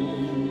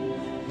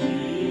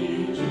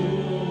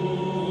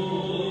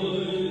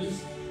 Rejoice,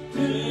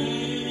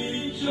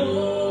 take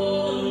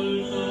joy,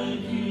 my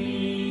King,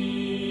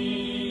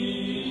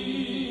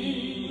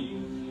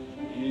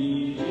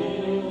 in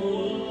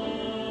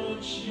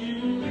what you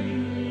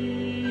hear.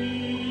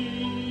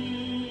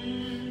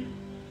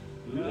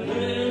 Let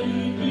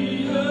it be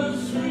a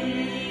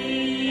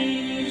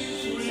sweet,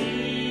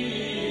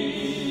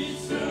 sweet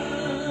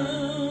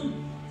sound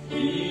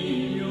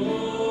in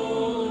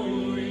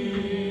your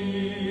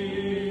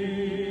ear.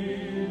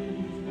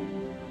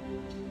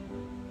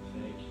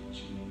 Thank you,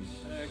 Jesus.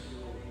 Thank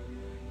you.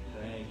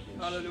 Thank you,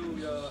 Hallelujah.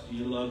 Jesus. Do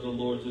you love the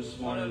Lord this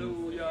morning?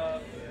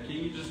 Hallelujah. Can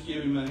you just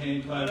give him a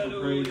hand clap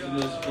of praise in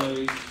this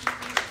place?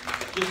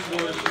 Just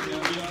worship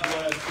him. Just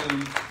bless him.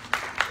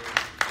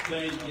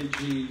 Thank you,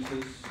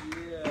 Jesus.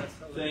 Yes.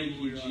 Thank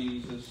you,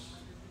 hallelujah. Jesus.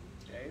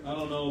 Amen. I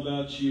don't know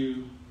about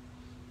you,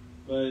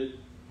 but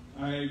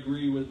I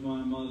agree with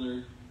my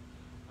mother.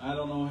 I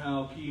don't know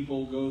how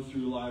people go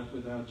through life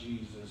without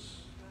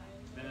Jesus.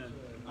 Amen.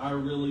 I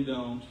really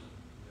don't.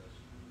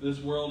 This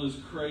world is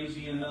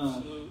crazy enough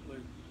Absolutely.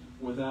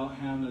 without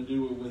having to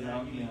do it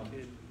without Him.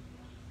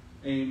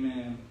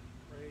 Amen.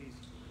 Praise.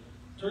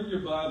 Turn your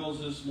Bibles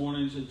this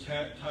morning to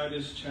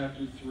Titus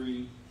chapter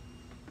 3.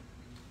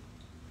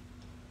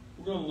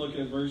 We're going to look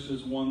at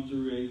verses 1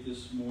 through 8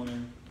 this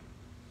morning.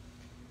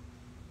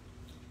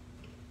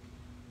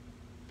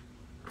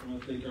 I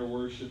want to thank our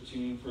worship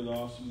team for the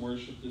awesome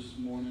worship this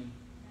morning.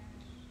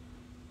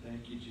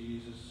 Thank you,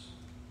 Jesus.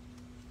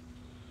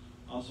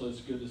 Also, it's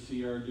good to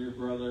see our dear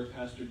brother,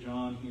 Pastor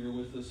John, here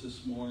with us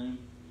this morning.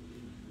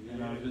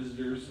 And our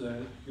visitors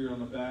here on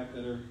the back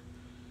that are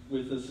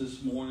with us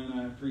this morning.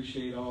 I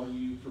appreciate all of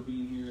you for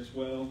being here as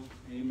well.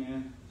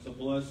 Amen. It's a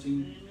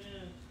blessing.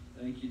 Amen.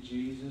 Thank you,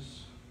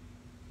 Jesus.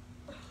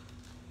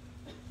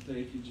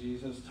 Thank you,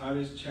 Jesus.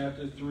 Titus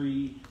chapter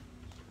 3,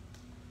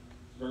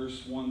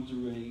 verse 1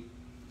 through 8.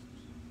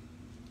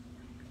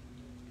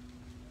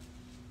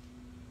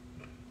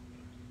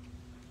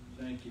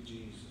 Thank you,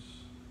 Jesus.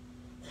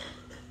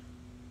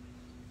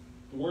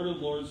 The word of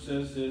the Lord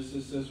says this.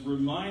 It says,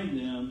 remind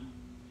them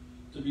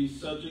to be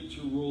subject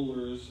to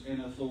rulers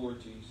and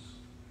authorities,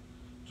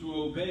 to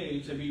obey,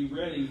 to be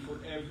ready for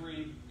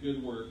every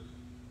good work,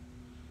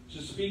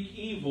 to speak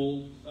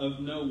evil of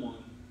no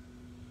one,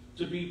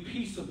 to be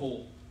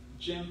peaceable,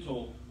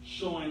 gentle,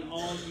 showing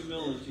all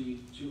humility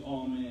to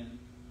all men.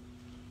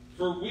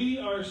 For we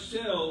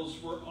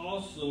ourselves were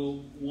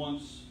also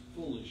once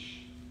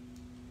foolish,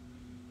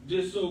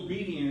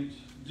 disobedient,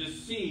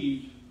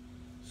 deceived,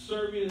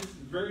 serving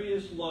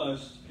various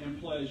lusts and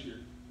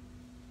pleasure,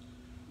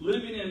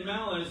 living in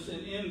malice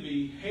and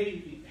envy,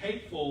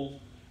 hateful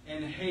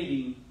and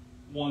hating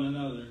one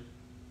another.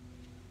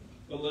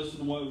 But listen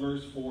to what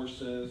verse 4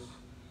 says.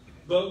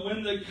 But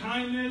when the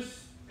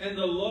kindness and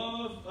the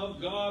love of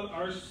God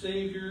our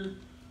Savior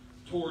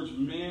towards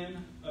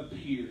men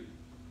appeared,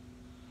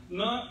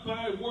 not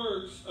by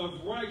works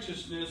of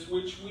righteousness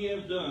which we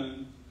have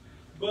done,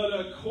 but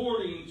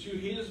according to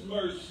His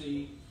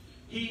mercy,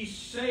 He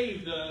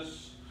saved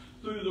us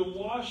through the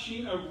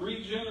washing of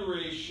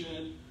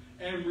regeneration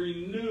and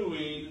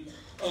renewing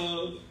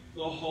of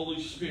the Holy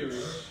Spirit,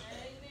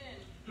 Amen.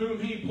 Whom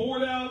He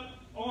poured out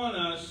on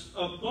us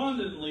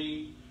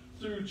abundantly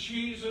through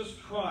Jesus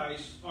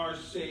Christ our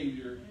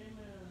Savior, Amen.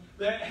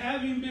 That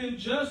having been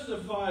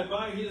justified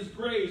by His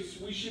grace,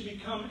 we should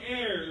become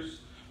heirs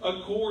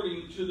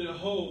according to the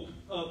hope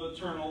of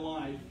eternal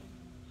life.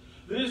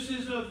 This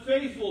is a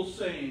faithful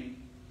saying,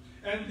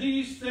 and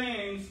these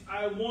things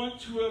I want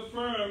to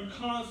affirm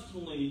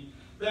constantly,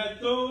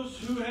 that those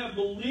who have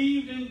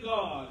believed in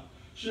God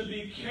should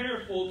be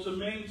careful to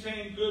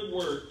maintain good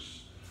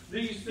works.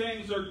 These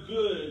things are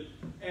good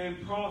and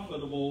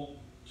profitable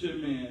to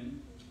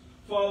men.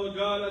 Father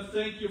God, I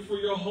thank you for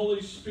your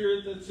Holy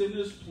Spirit that's in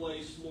this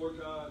place, Lord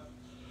God.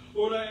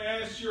 Lord, I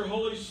ask your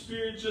Holy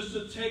Spirit just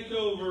to take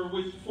over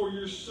for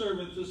your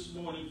servant this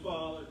morning,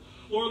 Father.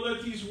 Lord,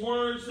 let these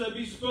words that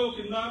be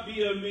spoken not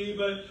be of me,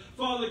 but,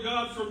 Father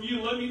God, from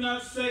you. Let me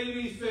not say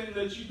anything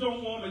that you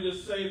don't want me to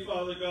say,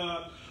 Father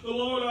God. But,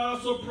 Lord, I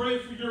also pray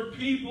for your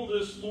people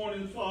this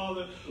morning,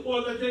 Father.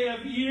 Lord, that they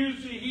have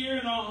ears to hear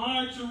and a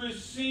heart to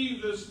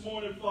receive this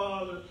morning,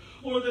 Father.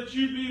 Lord, that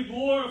you be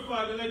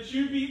glorified and that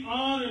you be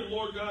honored,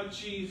 Lord God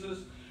Jesus.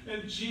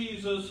 In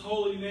Jesus'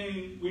 holy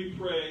name we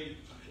pray.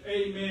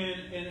 Amen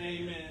and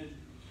amen.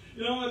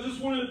 You know, I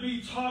just wanted to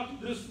be talking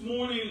this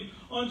morning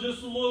on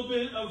just a little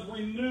bit of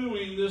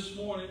renewing this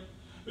morning,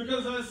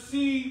 because I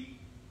see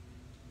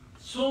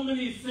so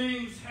many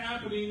things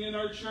happening in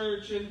our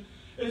church, and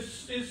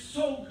It's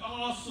so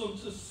awesome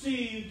to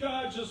see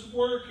God just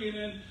working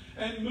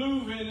and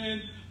moving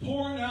and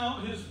pouring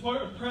out His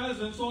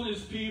presence on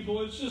His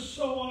people. It's just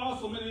so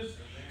awesome. And it's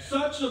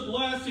such a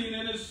blessing,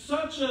 and it's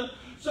such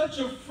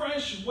a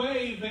fresh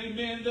wave,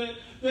 amen,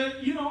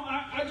 that you know,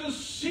 I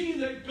just see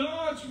that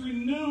God's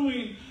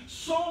renewing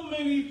so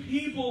many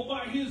people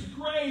by His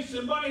grace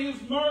and by His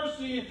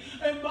mercy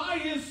and by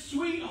His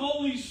sweet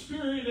Holy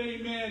Spirit,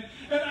 amen.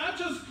 And I'm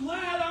just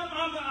glad,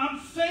 I'm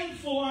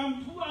thankful,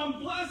 I'm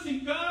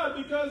blessing God,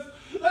 because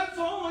that's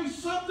only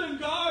something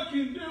God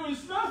can do.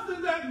 It's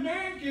nothing that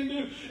man can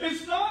do.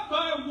 It's not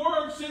by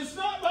works. It's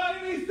not by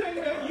anything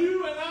that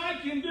you and I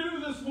can do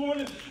this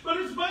morning, but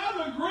it's by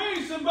the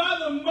grace and by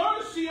the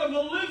mercy of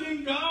the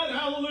living God,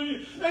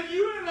 hallelujah, that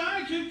you and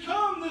I can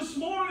come this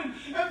morning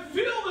and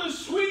feel the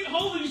sweet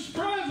Holy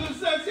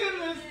presence that's in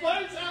this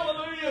place,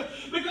 hallelujah.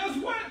 Because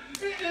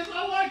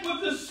I like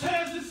what this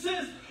says. It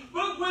says,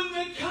 but when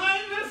the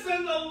kindness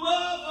and the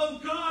love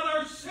of God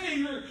our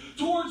Savior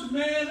towards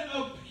man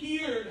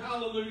appeared,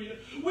 hallelujah.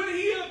 When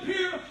He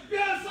appeared,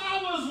 yes,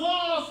 I was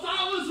lost,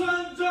 I was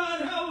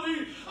undone,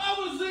 hallelujah. I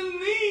was in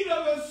need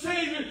of a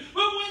Savior.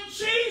 But when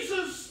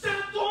Jesus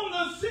stepped on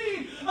the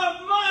scene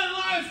of my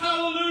life,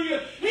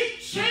 hallelujah, He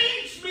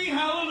changed me,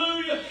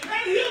 hallelujah.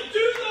 And He'll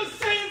do the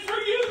same for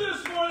you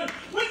this morning.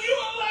 When you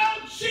allow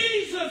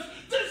Jesus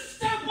to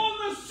step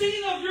on the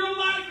scene of your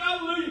life,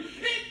 hallelujah,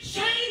 it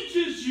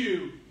changes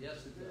you.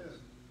 Yes, it does.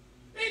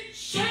 It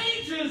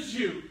changes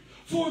you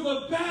for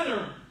the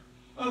better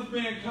of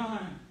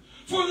mankind,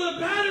 for the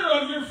better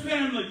of your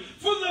family,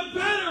 for the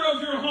better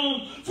of your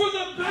home, for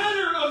the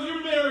better of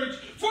your marriage,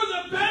 for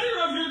the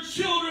better of your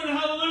children,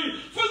 hallelujah,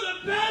 for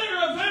the better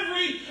of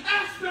every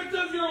aspect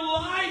of your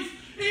life.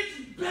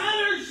 It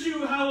betters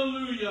you,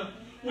 hallelujah,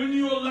 when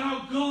you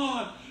allow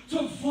God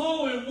to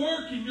flow and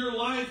work in your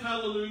life,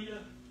 hallelujah.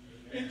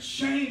 It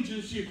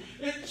changes you.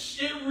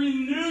 It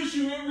renews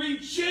you. It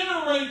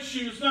regenerates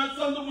you. It's not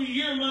something we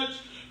hear much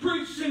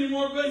preached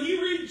anymore, but He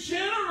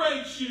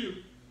regenerates you.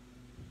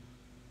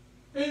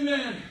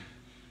 Amen.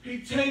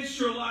 He takes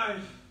your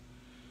life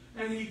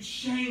and He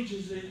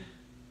changes it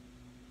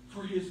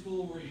for His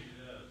glory.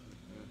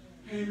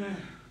 Amen.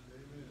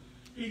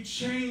 He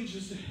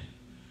changes it.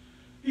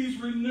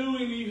 He's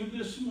renewing even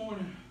this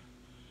morning.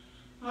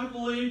 I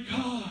believe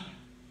God.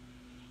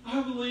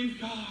 I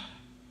believe God.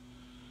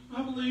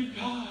 I believe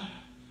God.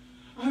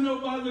 I know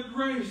by the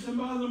grace and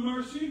by the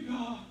mercy of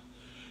God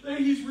that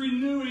He's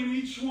renewing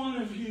each one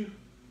of you.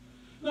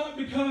 Not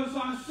because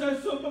I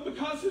said so, but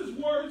because His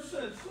Word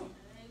said so.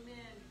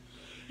 Amen.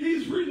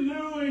 He's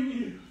renewing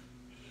you.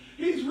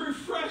 He's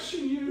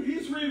refreshing you.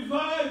 He's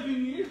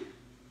reviving you.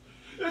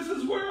 This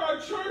is where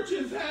our church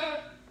is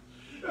at.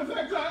 In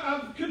fact,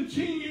 I've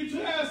continued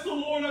to ask the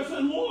Lord. I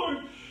said, Lord,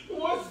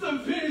 what's the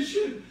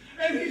vision?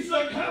 And He's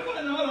like, have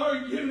I not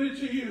already given it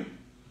to you?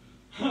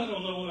 I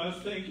don't know what I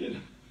was thinking.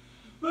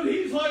 But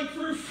He's like,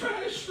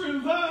 refresh,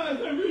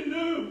 revive, and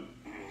renew.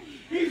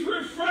 He's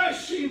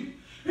refreshing.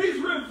 He's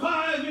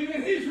reviving,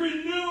 and He's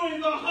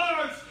renewing the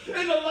hearts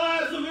and the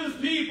lives of His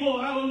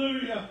people.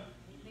 Hallelujah.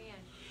 Amen.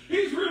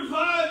 He's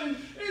reviving.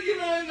 And, you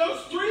know, and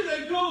those three,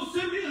 they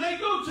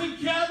go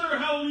together.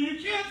 Hallelujah.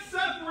 You can't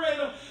separate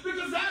them,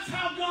 because that's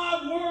how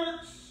God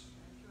works.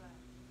 That's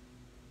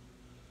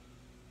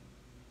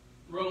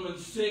right.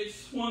 Romans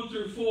 6, 1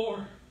 through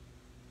 4.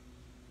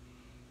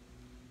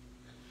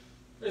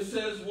 It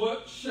says,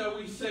 what shall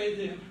we say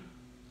then?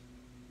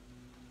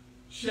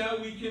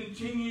 Shall we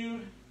continue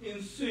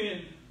in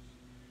sin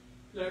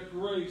that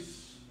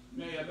grace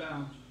may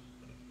abound?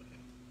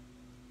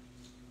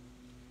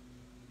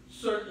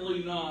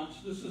 Certainly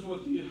not. This is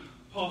what the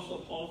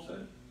Apostle Paul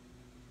said.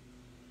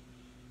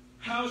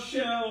 How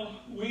shall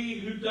we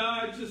who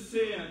died to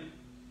sin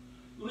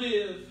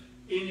live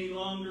any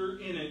longer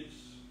in it?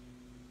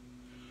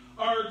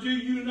 Or do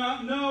you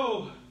not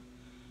know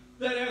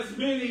that as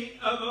many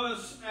of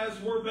us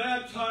as were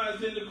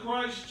baptized into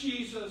Christ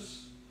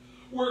Jesus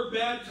were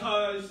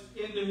baptized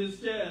into His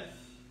death?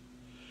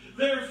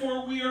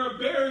 Therefore we are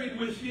buried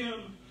with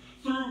Him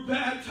through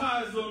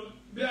baptism,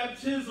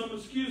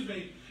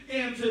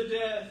 into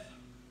death,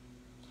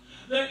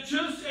 that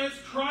just as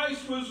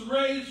Christ was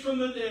raised from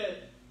the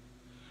dead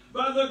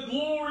by the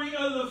glory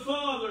of the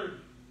Father,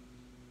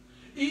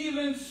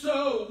 even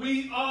so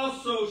we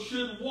also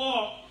should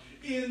walk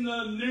in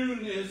the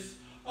newness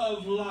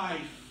of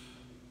life.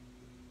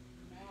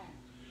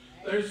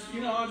 There's,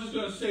 I'm just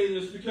going to say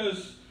this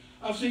because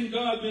I've seen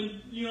God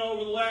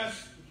over the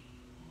last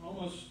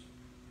almost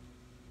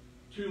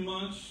 2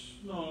 months,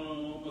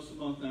 almost a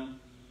month now.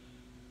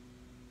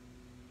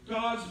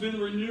 God's been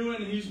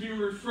renewing, He's been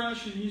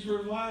refreshing, He's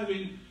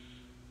reviving.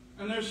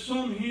 And there's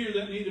some here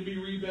that need to be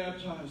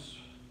rebaptized.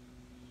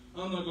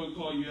 I'm not going to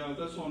call you out,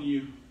 that's on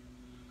you.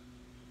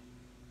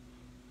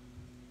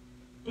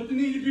 But they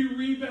need to be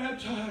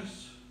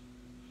rebaptized.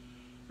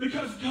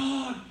 Because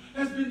God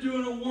has been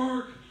doing a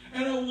work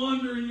and a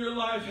wonder in your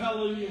life,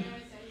 hallelujah.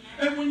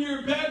 And when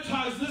you're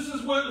baptized, this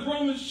is what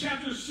Romans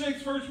chapter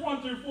 6, verse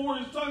 1 through 4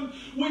 is talking.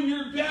 When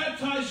you're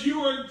baptized,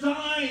 you are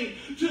dying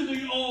to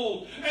the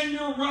old. And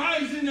you're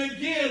rising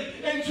again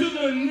into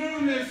the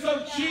newness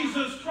of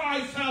Jesus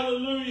Christ.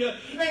 Hallelujah.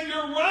 And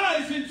you're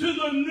rising to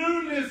the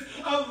newness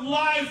of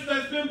life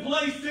that's been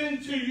placed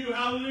into you.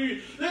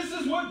 Hallelujah. This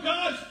is what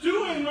God's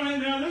doing right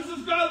now. This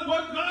is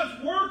what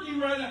God's working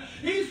right now.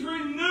 He's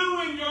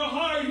renewing your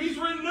heart. He's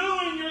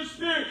renewing your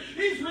spirit.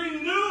 He's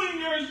renewing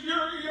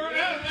your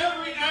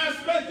every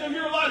aspect of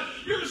your life.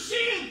 You're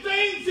seeing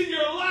things in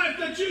your life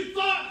that you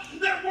thought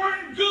that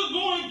weren't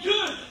going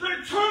good.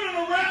 They're turning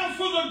around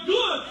for the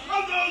good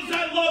of those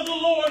that love the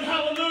Lord.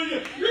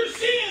 Hallelujah. You're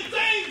seeing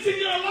things in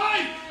your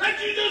life that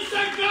you just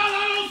said, God,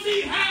 I don't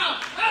see how.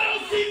 I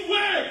don't see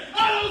where.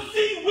 I don't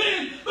see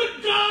when.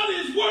 But God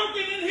is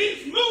working and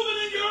He's moving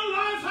in your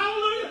life.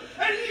 Hallelujah.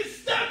 And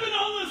He's stepping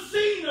on the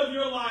scene of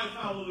your life.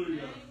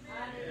 Hallelujah.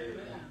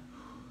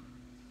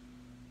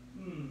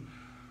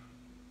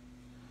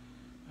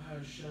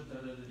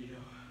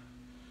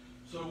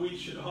 So we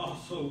should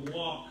also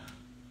walk.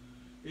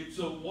 It's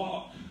a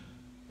walk.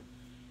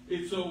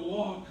 It's a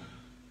walk.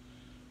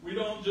 We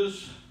don't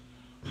just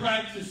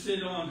practice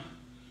it on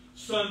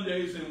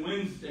Sundays and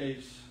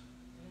Wednesdays.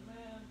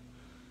 Amen.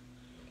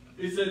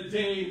 It's a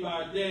day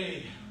by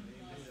day,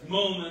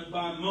 moment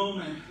by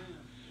moment,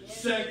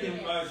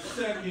 second by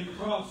second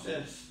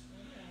process.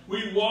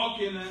 We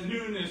walk in a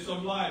newness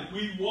of life.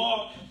 We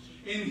walk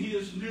in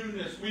His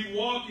newness. We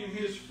walk in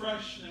His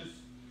freshness.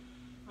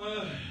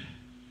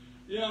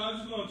 I'm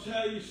just going to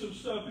tell you some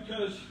stuff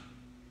because,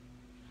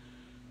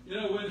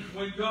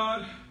 when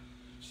God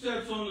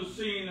steps on the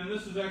scene, and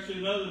this is actually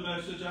another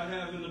message I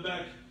have in the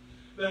back,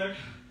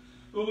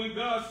 but when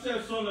God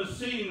steps on the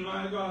scene,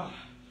 my God,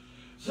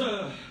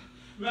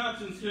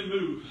 mountains can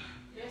move.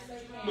 Yes, they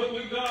can. But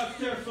when God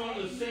steps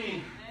on the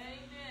scene,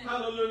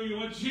 hallelujah,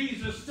 when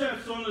Jesus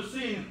steps on the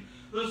scene,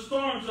 the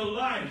storms of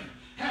life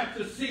have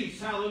to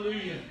cease.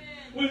 Hallelujah.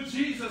 When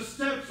Jesus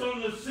steps on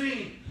the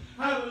scene,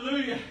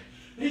 hallelujah,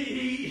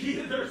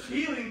 there's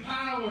healing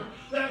power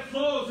that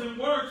flows and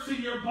works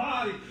in your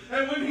body.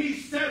 And when He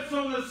steps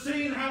on the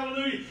scene,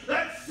 hallelujah,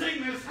 that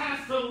sickness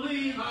has to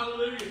leave.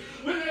 Hallelujah.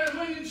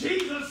 When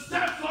Jesus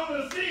steps on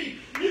the scene,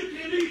 you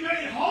can be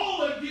made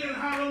whole again.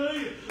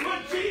 Hallelujah. When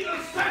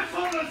Jesus steps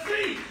on the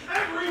scene,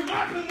 every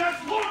weapon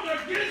that's formed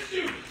against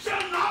you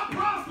shall not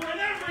prosper, and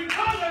every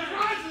tongue that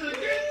rises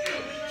against you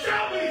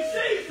shall be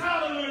ceased.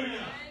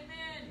 Hallelujah.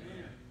 Amen.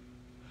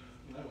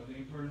 That was the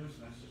important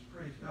message.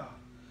 Praise God.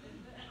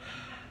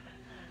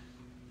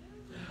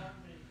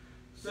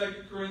 2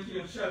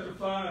 Corinthians chapter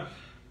 5,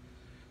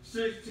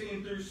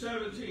 16 through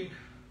 17.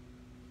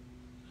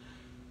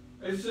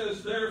 It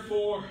says,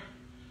 therefore,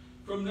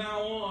 from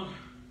now on,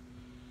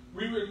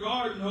 we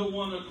regard no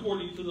one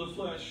according to the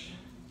flesh.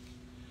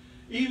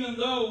 Even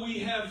though we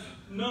have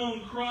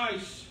known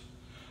Christ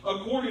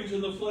according to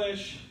the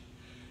flesh,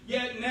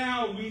 yet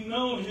now we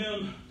know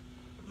Him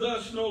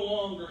thus no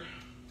longer.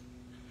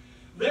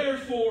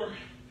 Therefore,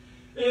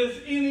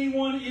 if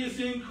anyone is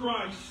in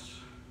Christ,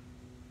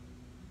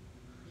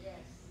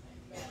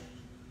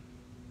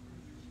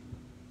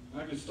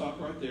 I can stop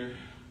right there.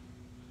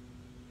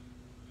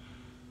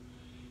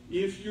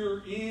 If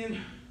you're in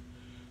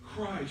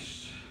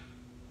Christ,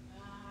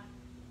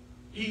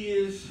 He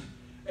is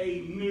a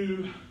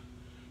new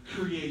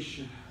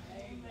creation.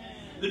 Amen.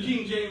 The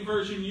King James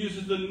Version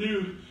uses the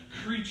new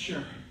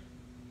creature.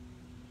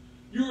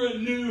 You're a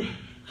new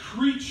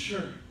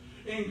creature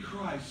in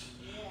Christ.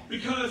 Yeah.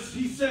 Because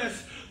He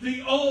says,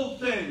 the old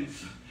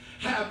things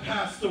have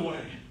passed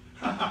away.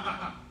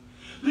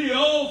 The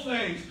old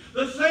things,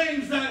 the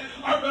things that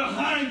are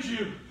behind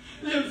you.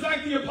 In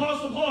fact, the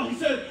Apostle Paul, he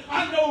said,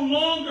 I no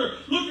longer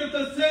look at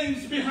the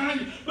things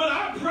behind you, but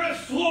I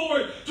press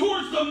forward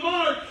towards the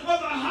mark of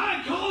the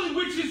high calling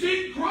which is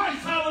in Christ.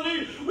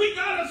 Hallelujah. We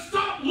got to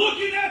stop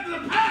looking at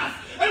the past,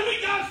 and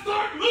we got to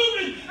start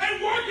moving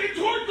and working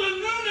toward the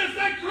newness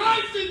that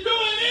Christ is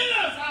doing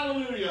in us.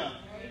 Hallelujah.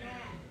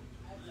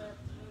 Amen.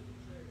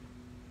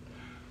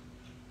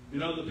 You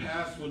know, the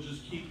past will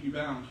just keep you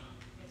bound.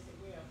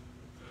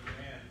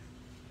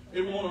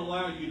 It won't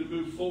allow you to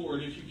move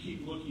forward if you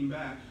keep looking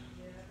back.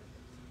 Yeah.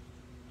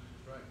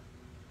 Right.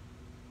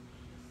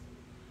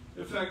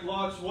 In fact,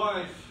 Lot's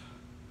wife,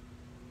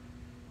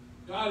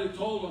 God had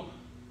told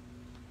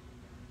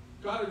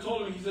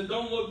him, He said,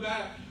 don't look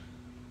back.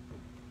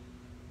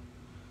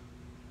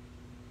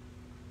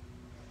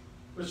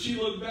 But she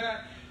looked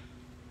back,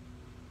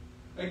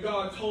 and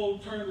God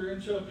turned her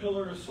into a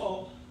pillar of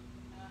salt.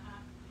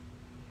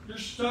 You're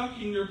stuck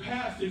in your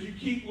past if you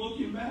keep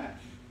looking back.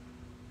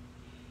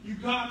 You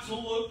got to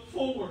look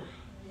forward.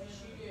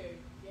 Yes, you do.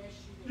 Yes,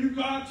 you do. You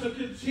got to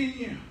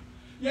continue.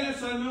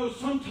 Yes, I know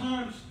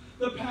sometimes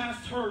the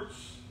past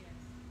hurts.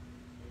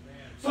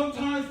 Yes.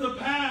 Sometimes the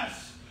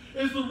past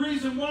is the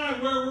reason why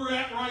where we're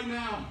at right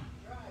now.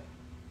 Right.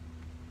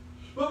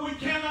 But we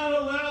cannot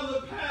allow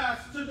the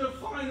past to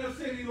define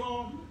us any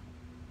longer.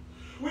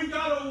 We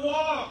got to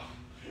walk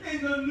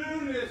in the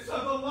newness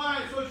of the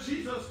life of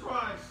Jesus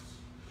Christ.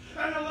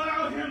 and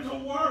allow Him to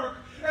work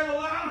and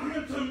allow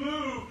Him to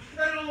move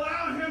and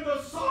allow Him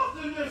to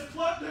soften this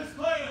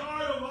clay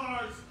heart of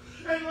ours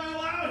and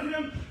allow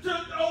Him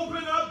to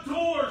open up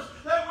doors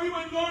that we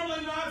would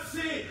normally not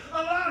see.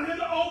 Allow Him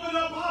to open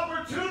up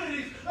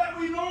opportunities that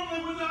we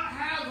normally would not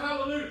have.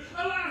 Hallelujah.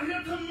 Allow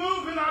Him to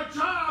move in our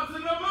jobs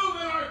and to move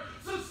in our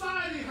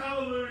society.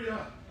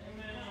 Hallelujah.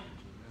 Amen.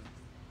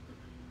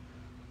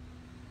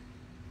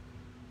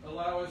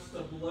 Allow us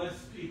to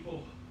bless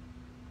people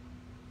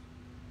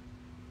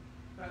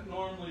that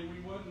normally we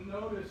wouldn't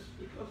notice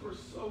because we're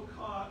so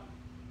caught.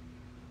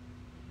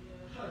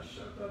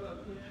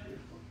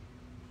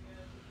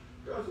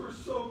 Because we're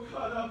so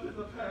caught up in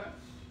the past.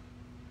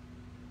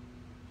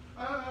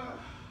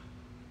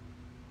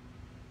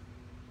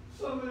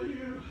 Some of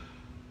you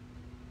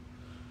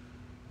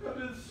have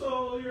been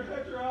you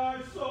had your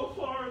eyes so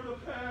far in the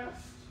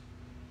past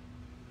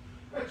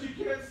that you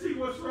can't see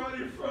what's right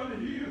in front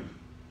of you.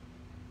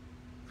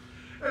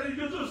 And you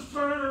can just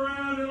turn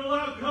around and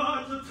allow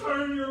God to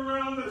turn you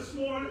around this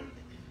morning.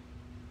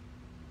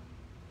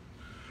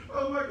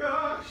 Oh my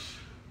gosh.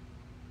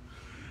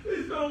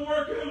 He's going to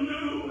work a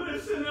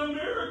newness and a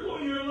miracle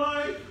in your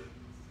life.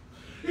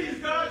 He's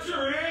got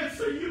your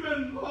answer. You've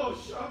been,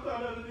 shot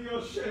out of the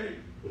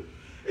ocean.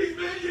 You've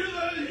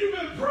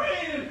been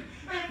praying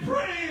and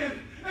praying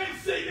and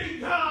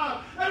seeking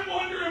God and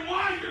wondering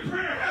why your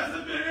prayer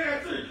hasn't been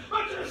answered.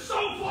 But you're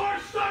so far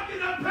stuck in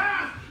the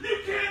past, you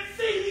can't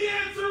see the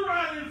answer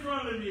right in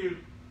front of you.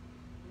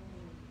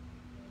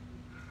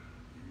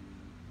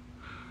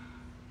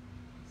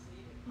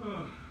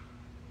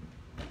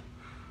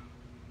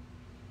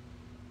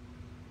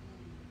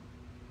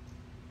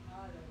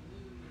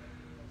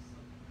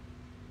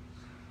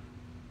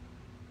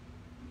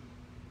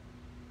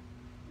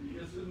 He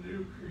is a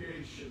new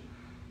creation.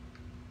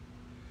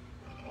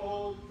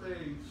 Old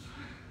things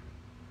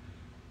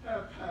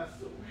have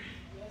passed away.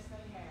 Yes,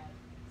 they have.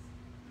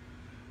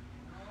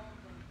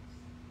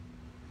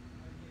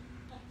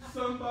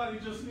 Somebody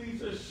just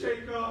needs to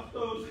shake off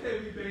those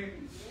heavy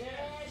bands.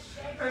 Yes,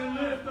 shake And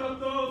off. lift up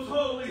those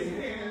holy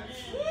hands.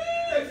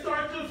 And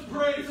start just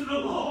praising the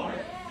Lord.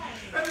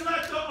 And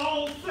let the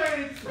old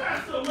things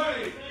pass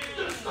away.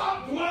 Just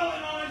stop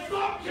dwelling on it.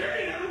 Stop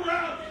carrying it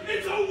around.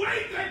 It's a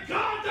weight that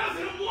God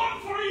doesn't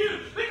want for you.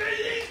 Because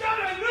He's got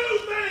a new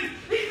thing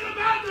He's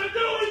about to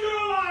do in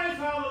your life.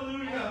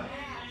 Hallelujah.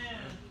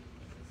 Amen.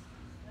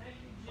 Thank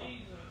you,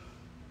 Jesus.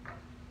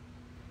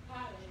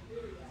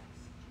 Hallelujah.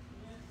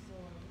 Yes,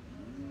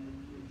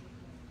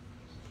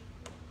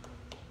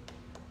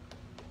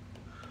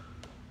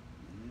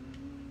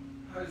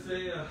 Lord.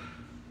 Isaiah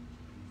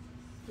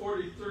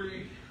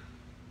 43,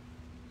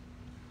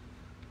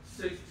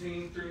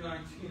 16 through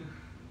 19.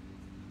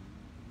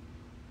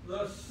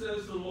 Thus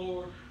says the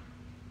Lord,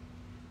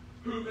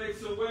 who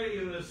makes a way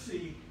in the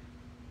sea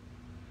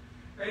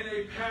and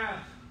a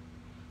path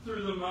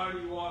through the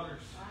mighty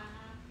waters,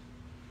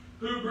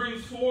 who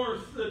brings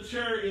forth the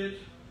chariot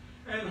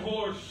and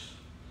horse,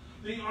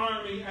 the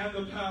army and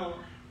the power.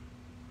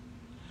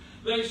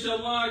 They shall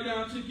lie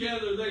down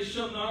together, they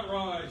shall not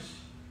rise.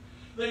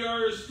 They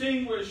are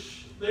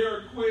extinguished, they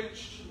are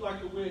quenched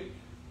like a wick.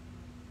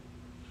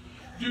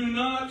 Do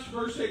not,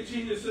 verse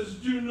 18, it says,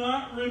 do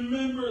not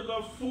remember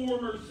the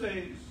former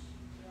things,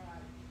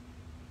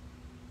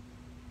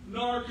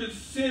 nor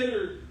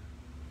consider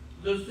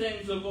the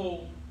things of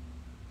old.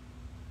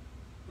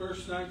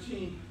 Verse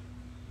 19,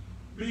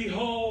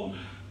 behold,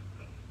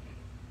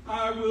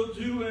 I will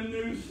do a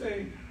new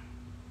thing.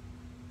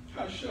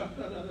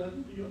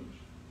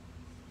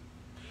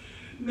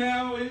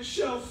 Now it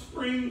shall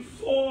spring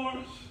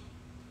forth.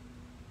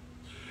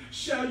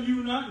 Shall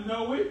you not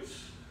know it?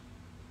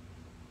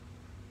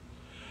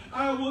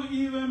 I will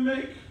even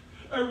make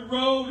a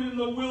road in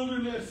the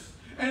wilderness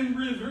and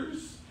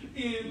rivers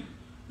in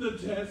the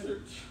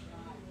desert.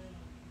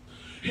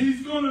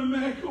 He's going to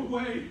make a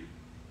way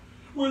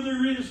where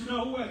there is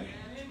no way.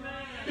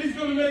 He's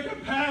going to make a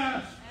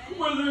path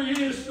where there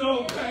is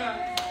no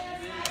path.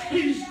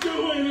 He's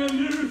doing a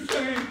new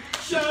thing.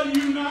 Shall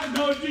you not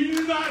know? Do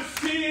you not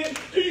see it?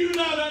 Do you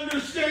not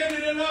understand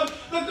it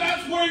enough that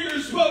that's where you're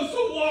supposed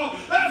to walk?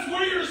 That's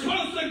where you're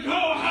supposed to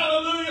go.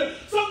 Hallelujah.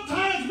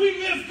 Sometimes we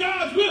miss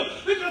God's will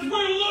because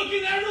we're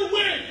looking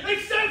everywhere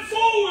except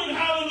forward.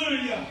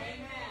 Hallelujah.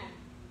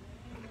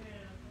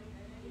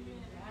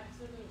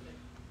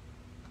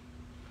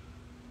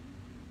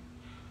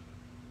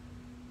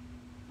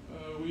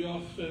 We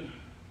often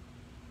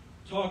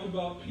talk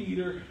about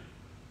Peter.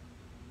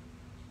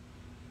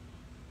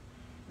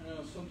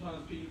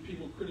 Sometimes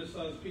people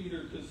criticize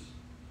Peter because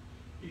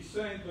he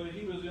sank, but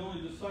he was the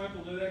only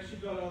disciple that actually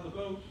got out of the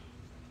boat.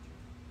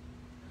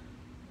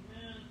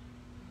 Amen.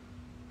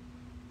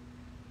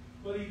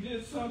 But he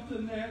did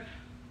something that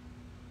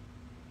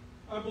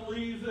I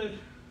believe that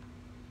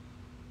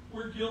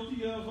we're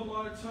guilty of a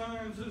lot of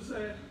times, is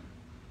that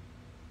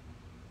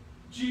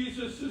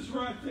Jesus is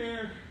right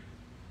there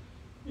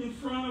in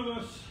front of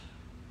us,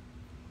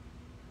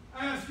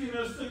 asking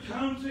us to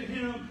come to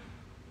Him,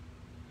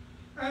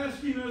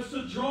 asking us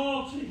to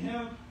draw to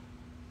Him.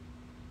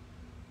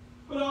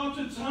 But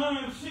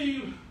oftentimes,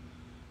 see,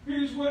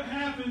 here's what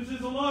happens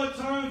is a lot of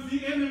times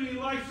the enemy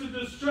likes to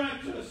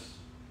distract us.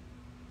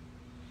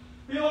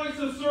 He likes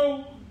to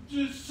throw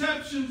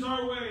deceptions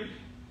our way.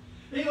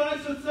 He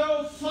likes to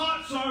throw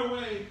thoughts our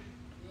way.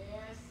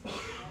 Yes,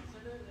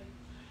 absolutely.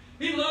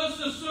 He loves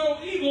to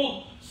throw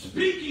evil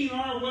speaking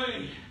our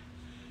way.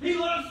 He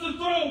loves to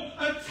throw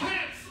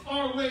attacks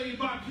our way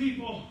by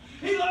people.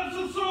 He loves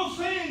to throw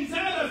things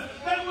at us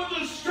that will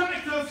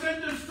distract us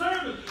and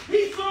disturb us.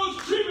 He throws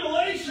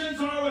tribulations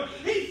our way.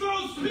 He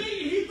throws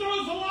pain. He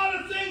throws a lot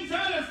of things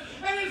at us.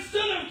 And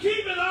instead of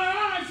keeping our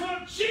eyes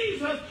on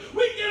Jesus,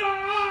 we get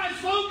our eyes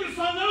focused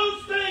on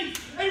those things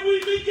and we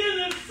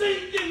begin to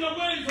sink in the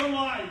ways of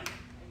life.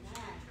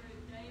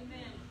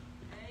 Amen.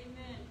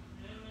 Amen.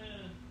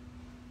 Amen.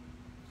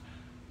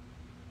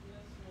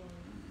 Yes, Lord.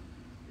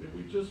 If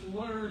we just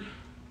learn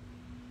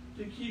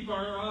to keep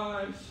our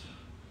eyes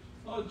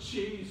on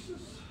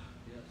Jesus.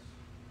 Yes.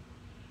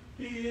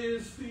 He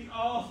is the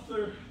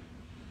author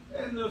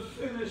and the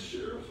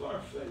finisher of our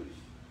faith.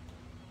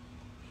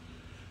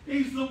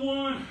 He's the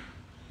one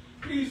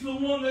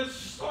that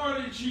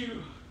started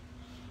you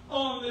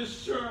on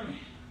this journey.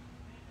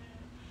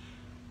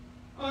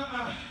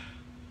 Oh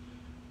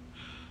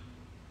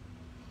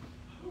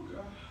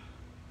God.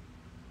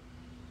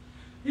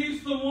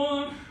 He's the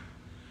one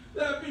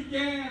that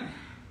began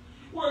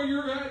where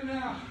you're at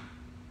now.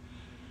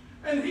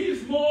 And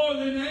He's more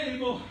than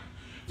able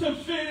to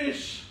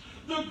finish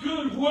the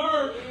good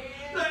work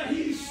that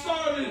He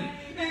started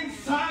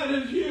inside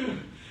of you.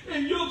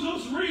 And you'll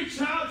just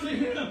reach out to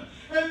Him.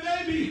 And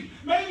maybe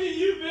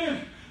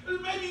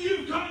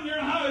you've gotten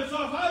your eyes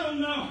off. I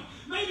don't know.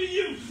 Maybe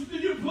you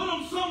put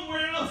them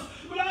somewhere else.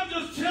 But I'm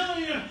just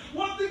telling you,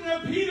 one thing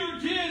that Peter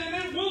did, and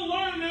then we'll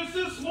learn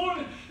this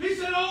morning. He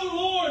said, "Oh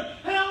Lord,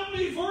 help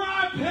me, for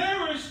I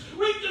perish."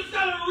 We just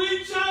got to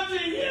reach out to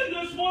Him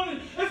this morning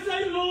and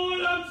say,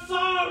 "Lord, I'm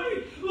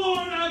sorry.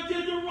 Lord, I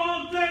did the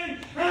wrong thing.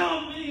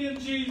 Help me in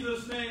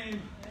Jesus'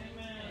 name."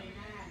 Amen.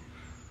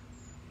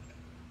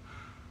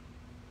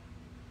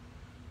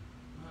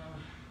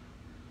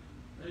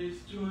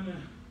 He's doing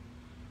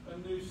a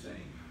new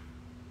thing.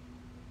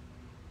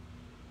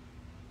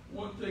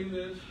 One thing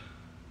that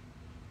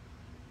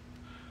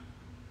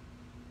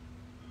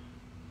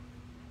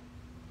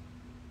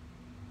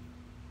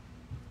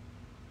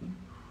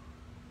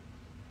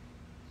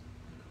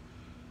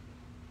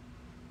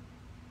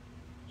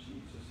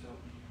Jesus help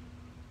me.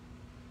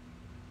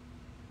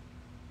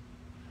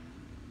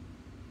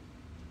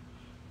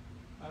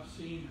 I've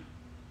seen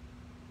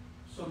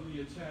some of the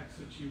attacks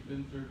that you've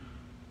been through.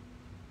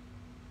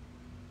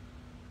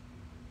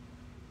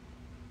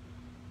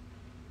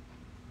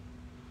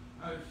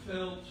 I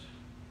felt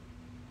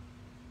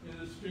in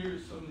the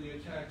spirit some of the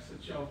attacks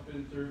that y'all have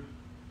been through.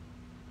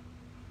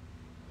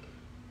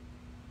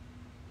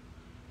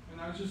 And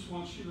I just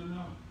want you to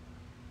know,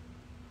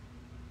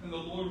 and the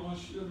Lord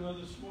wants you to know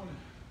this morning,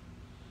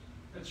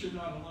 that you're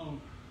not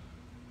alone.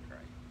 Right.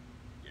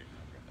 You're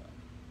not alone.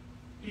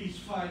 He's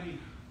fighting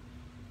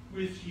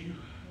with you.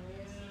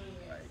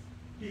 Right.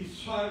 He's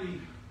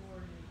fighting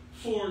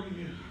for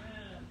you.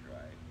 Amen.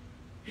 Right.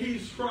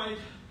 He's right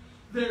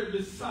there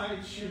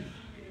beside you.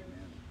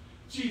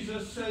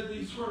 Jesus said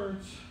these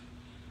words.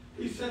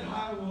 He said,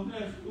 "I will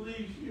never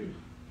leave you,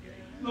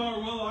 nor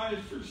will I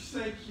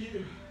forsake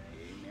you,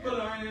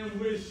 but I am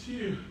with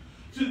you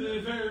to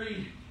the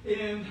very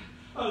end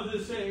of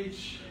this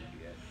age."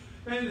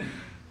 And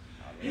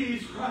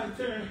He's right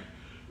there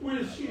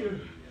with you.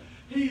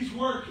 He's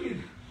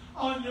working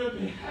on your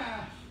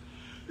behalf.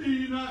 Do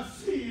you not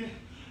see it?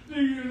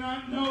 Do you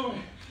not know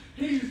it?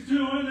 He's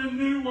doing a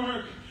new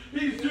work.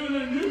 He's doing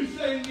a new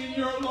thing in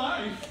your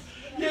life.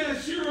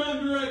 Yes, you're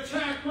under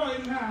attack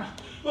right now.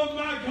 But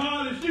my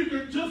God, if you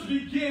could just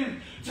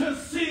begin to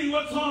see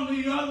what's on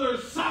the other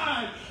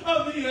side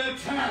of the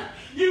attack,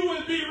 you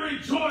would be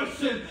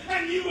rejoicing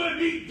and you would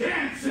be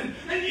dancing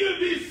and you'd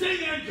be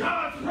singing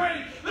God's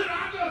praise.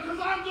 Because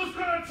I'm just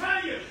going to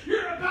tell you,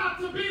 you're about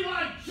to be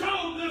like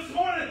Job this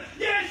morning.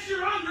 Yes,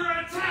 you're under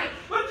attack,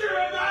 but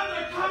you're about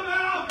to come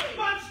out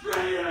much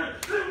greater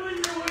than when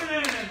you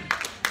went in.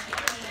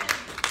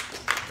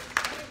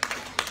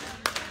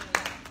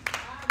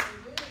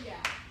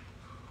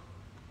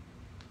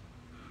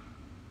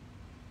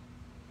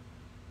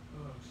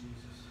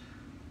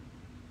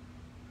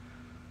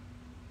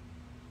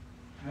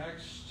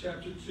 Acts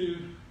chapter 2,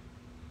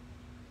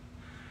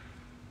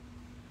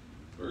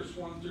 verse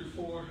 1 through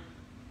 4.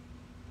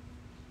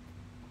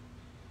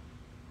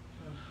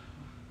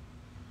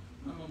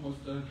 I'm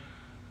almost done.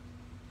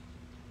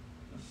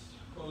 Let's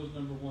close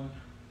number 1.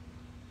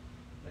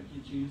 Thank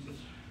you, Jesus.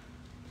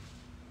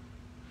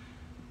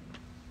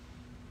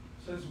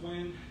 It says,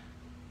 when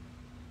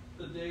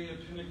the day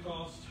of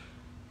Pentecost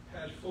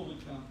had fully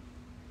come,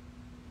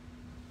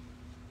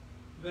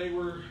 they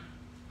were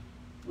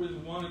with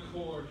one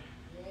accord.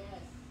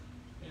 Yes.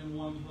 In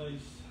one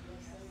place.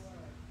 Yes, they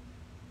were.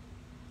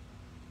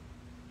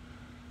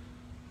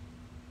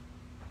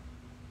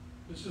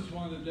 This is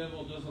why the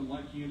devil doesn't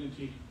like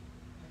unity.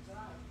 That's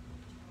right.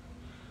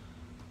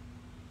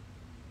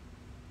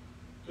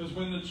 Because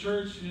when the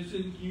church is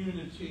in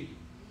unity,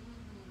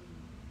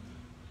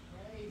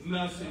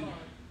 nothing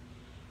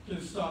can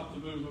stop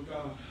the move of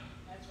God.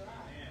 That's right.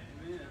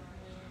 Amen.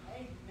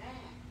 Amen.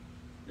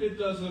 It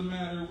doesn't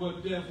matter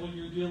what devil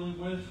you're dealing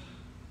with,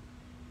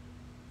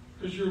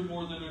 because you're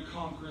more than a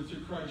conqueror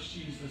through Christ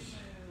Jesus.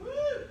 Woo!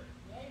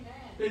 Amen.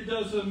 It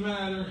doesn't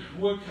matter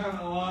what kind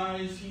of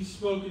lies he's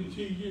spoken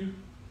to you,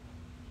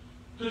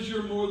 because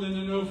you're more than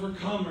an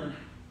overcomer.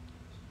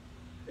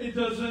 It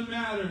doesn't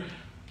matter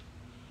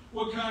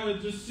what kind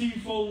of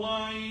deceitful,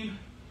 lying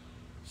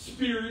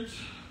spirit.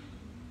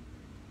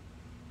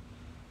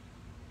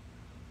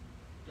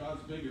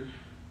 God's bigger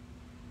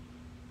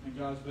and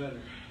God's better.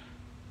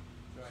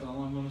 That's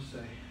all I'm going to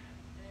say.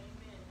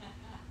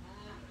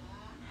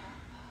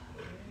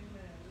 Amen.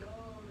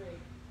 Glory.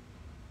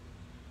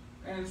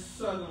 And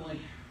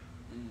suddenly,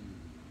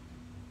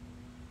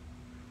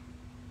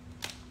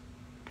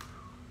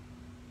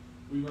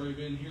 we've already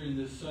been hearing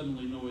this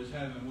suddenly noise,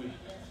 haven't we? Yes,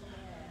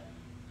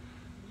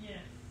 we have.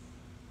 Yes.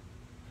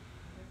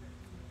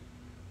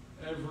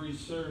 Every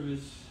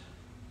service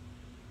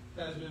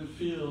has been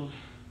filled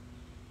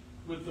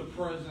with the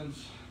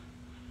presence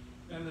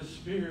and the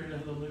Spirit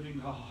of the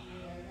living God.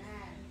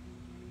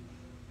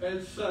 Amen.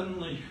 And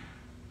suddenly,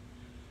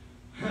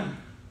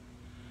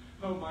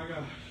 oh my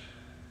gosh,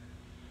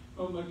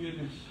 oh my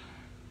goodness,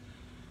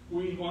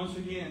 we once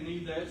again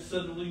need that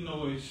suddenly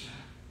noise,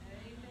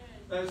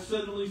 Amen. that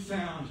suddenly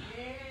sound.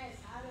 Yes,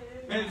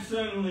 hallelujah. And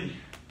suddenly,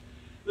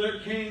 there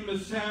came a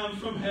sound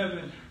from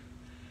heaven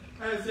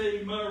as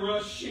a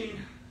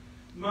rushing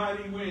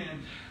mighty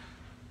wind.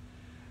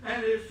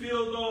 And it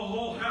filled the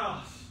whole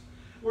house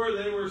where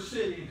they were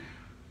sitting.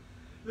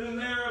 Then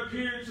there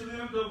appeared to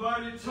them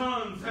divided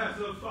tongues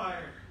as of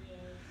fire.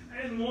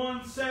 And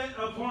one sat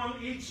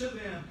upon each of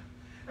them.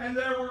 And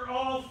they were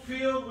all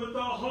filled with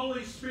the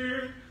Holy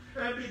Spirit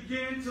and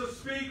began to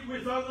speak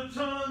with other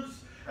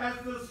tongues as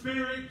the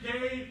Spirit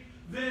gave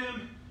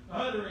them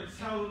utterance.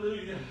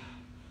 Hallelujah.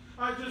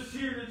 I'm just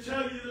here to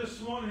tell you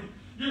this morning,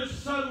 your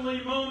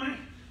suddenly moment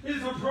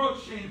is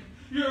approaching.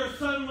 Your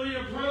suddenly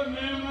approaching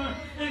moment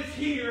is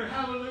here.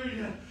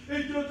 Hallelujah.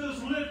 If you'll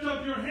just lift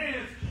up your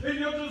hands, if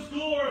you'll just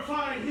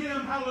glorify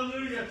Him,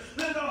 hallelujah,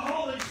 then the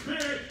Holy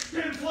Spirit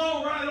can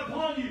flow right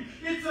upon you.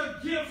 It's a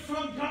gift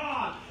from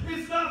God.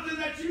 It's nothing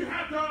that you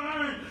have to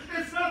earn.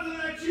 It's nothing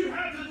that you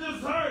have to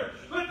deserve.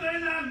 But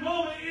in that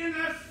moment, in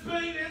that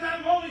space, in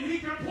that moment, He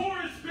can pour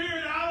His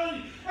Spirit out on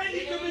you, and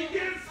you can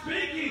begin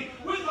speaking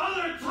with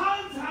other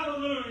tongues.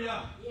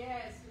 Hallelujah.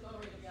 Yes,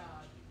 glory to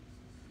God.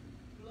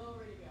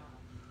 Glory to God.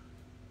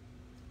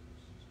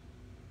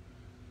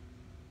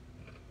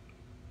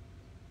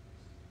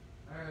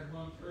 I had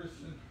one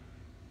person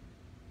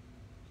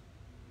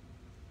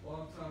a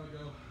long time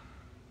ago.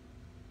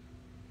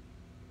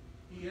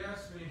 He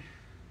asked me,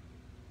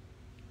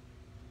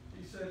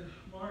 he said,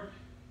 Mark,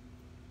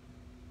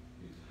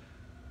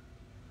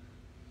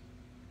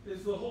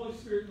 is the Holy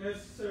Spirit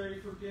necessary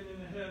for getting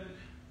into heaven?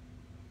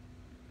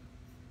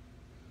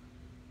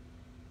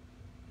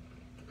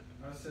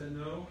 I said,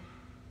 no.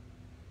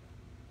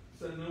 I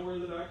said, nowhere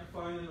that I can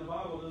find in the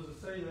Bible does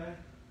it say that.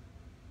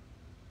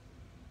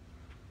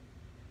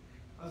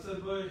 I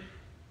said, I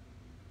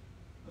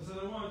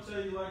want to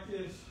tell you like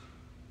this.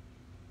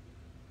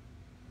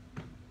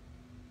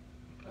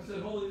 I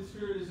said, Holy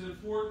Spirit is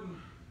important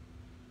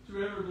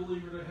to every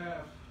believer to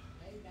have.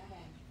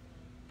 Amen.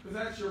 Because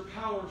that's your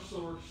power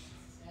source.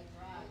 That's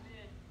right.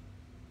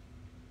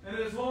 And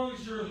as long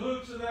as you're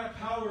hooked to that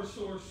power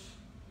source,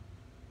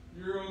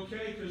 you're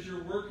okay because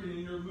you're working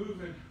and you're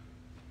moving.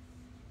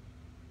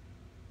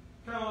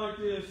 Kind of like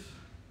this.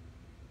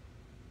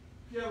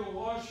 If you have a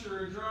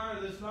washer or dryer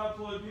that's not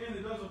plugged in,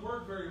 it doesn't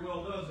work very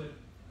well, does it?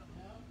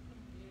 No,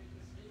 you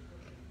can speak for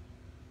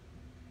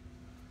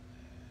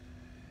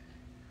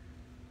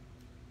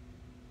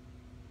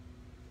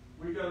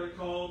it. We got a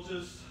call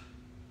just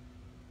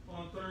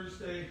on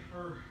Thursday.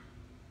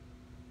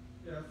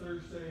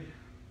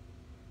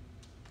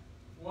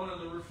 One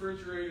of the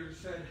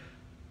refrigerators had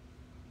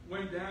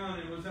went down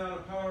and was out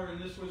of power,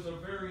 and this was a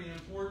very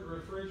important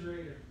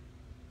refrigerator.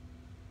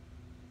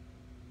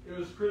 It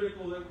was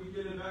critical that we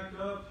get it back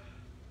up.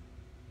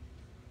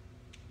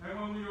 And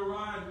when we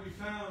arrived, we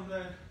found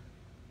that,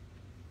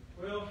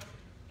 well,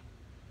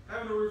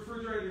 having a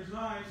refrigerator is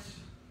nice,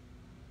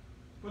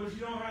 but if you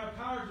don't have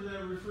power to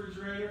that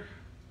refrigerator,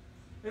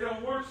 it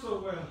don't work so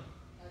well.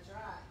 That's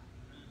right.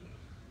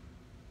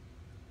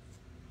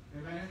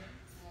 Amen?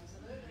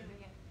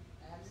 Absolutely.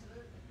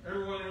 Absolutely.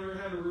 Everyone ever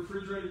had a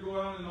refrigerator go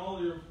out and all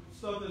your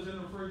stuff that's in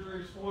the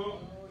refrigerator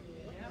spoil? Oh,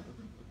 yeah.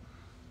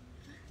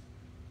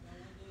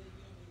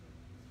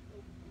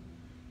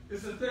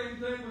 It's the same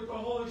thing with the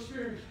Holy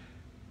Spirit.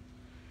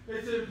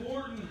 It's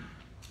important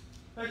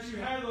that you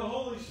have the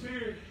Holy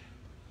Spirit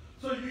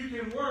so you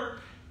can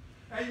work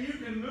and you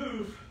can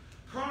move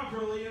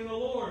properly in the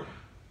Lord.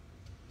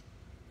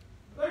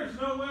 There's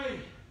no way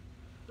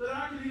that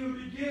I could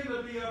even begin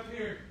to be up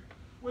here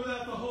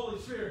without the Holy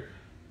Spirit.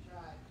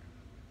 That's right.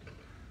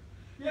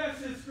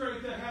 Yes, it's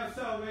great to have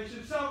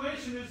salvation.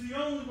 Salvation is the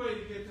only way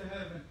to get to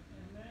heaven.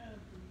 Amen.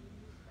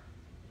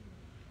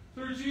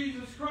 through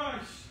Jesus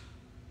Christ.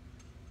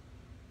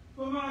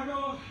 But my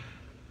God,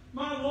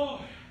 my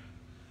Lord,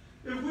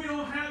 if we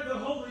don't have the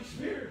Holy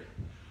Spirit,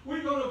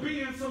 we're going to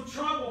be in some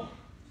trouble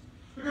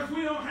because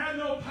we don't have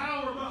no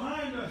power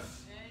behind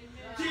us.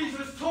 Amen.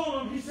 Jesus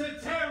told him, he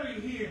said,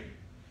 tarry here.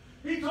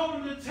 He told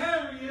him to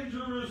tarry in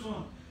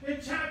Jerusalem.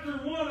 In chapter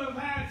 1 of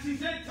Acts, he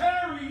said,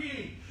 tarry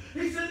ye.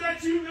 He said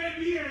that you may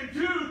be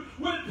endued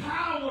with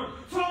power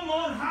from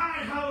on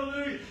high.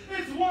 Hallelujah.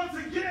 It's once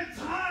again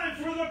time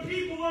for the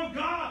people of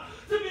God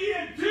to be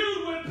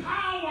endued with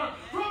power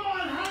from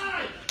on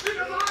high.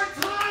 Because our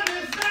time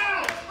is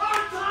now.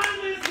 Our time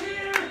is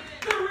here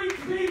to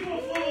reach people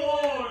for the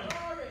Lord. Glory.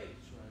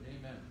 That's right.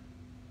 Amen.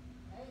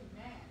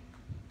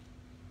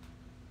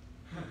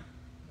 Amen.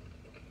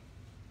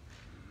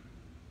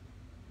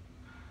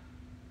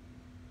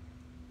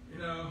 You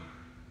know,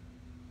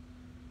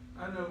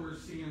 I know we're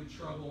seeing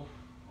trouble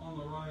on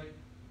the right.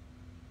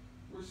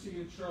 We're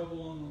seeing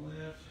trouble on the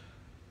left.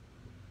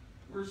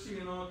 We're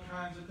seeing all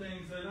kinds of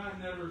things that I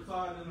never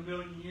thought in a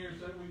million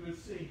years that we would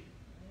see.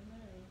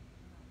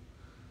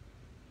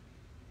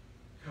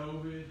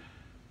 Amen.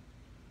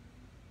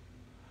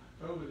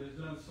 COVID has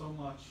done so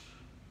much.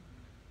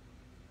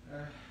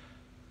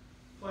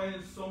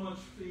 Planting so much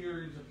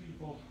fear into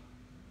people.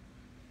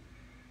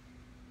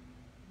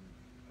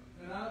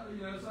 And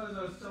as I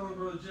was telling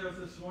Brother Jeff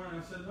this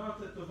morning, I said, not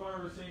that the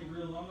virus ain't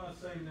real. I'm not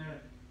saying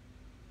that.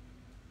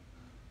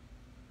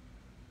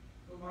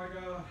 But my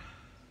God,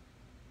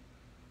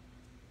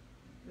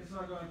 it's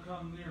not going to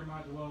come near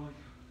my dwelling.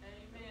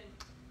 Amen.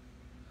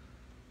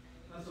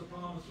 That's a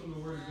promise from the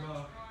Word of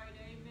God. That's right.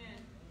 Amen.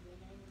 In the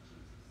name of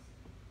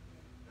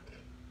Jesus.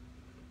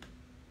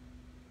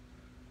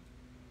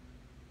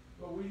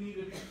 But we need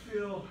to be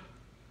filled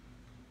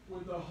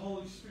with the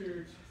Holy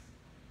Spirit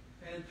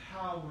and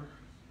power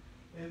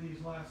in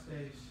these last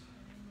days.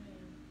 Amen.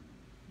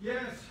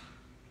 Yes,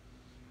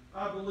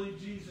 I believe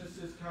Jesus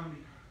is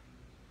coming.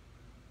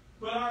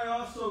 But I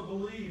also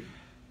believe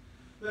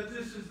that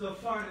this is the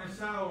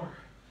finest hour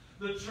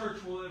the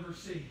church will ever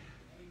see.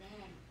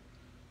 Amen.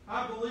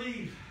 I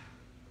believe,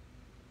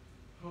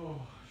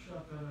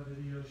 shut that out of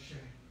the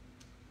shame.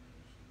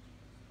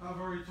 I've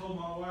already told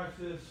my wife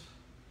this.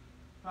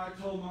 I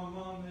told my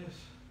mom this.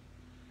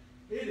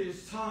 It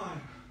is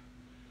time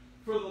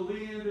for the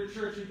Leander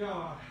Church of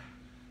God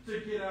to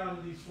get out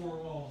of these four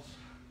walls.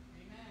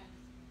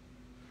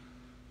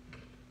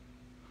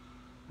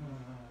 Amen.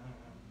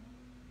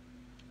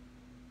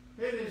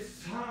 It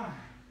is time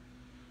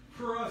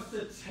for us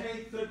to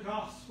take the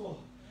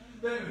gospel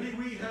that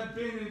we have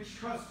been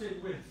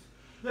entrusted with,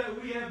 that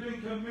we have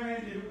been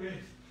commanded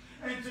with,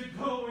 and to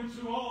go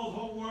into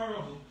all the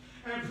world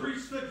and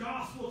preach the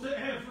gospel to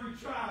every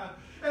tribe,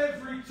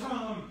 every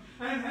tongue,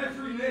 and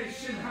every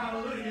nation.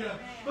 Hallelujah.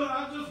 But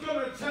I'm just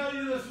going to tell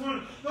you this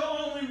one. The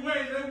only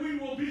way that we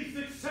will be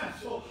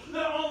successful,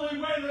 the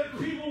only way that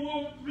people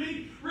will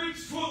be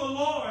reached for the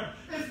Lord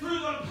is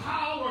through the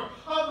power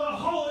of the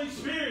Holy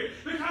Spirit.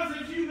 Because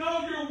if you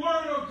know your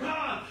Word of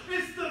God,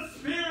 it's the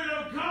Spirit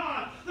of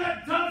God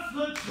that does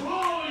the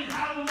drawing.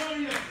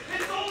 Hallelujah.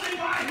 It's only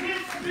by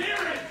His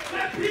Spirit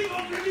that people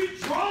can be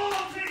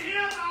drawn to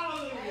Him.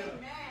 Hallelujah.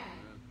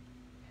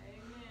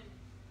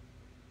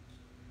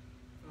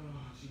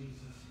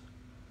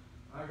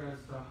 I gotta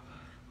stop.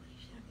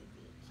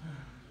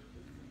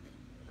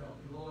 Help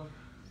me, Lord.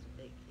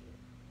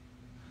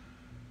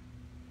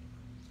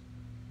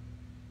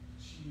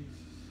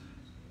 Jesus.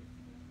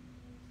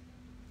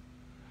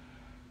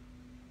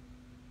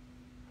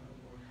 Oh,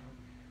 Lord, help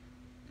me.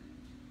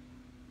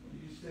 Will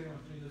you stand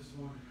with me this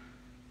morning?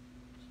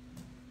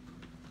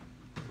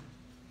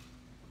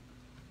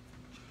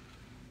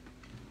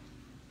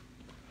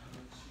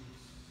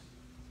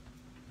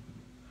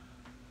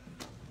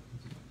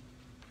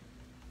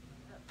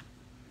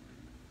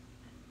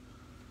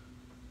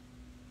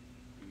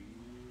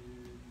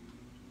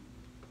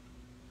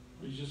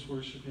 We just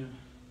worship Him.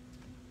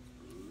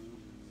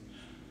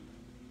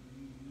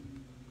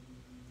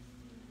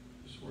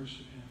 Just worship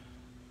Him.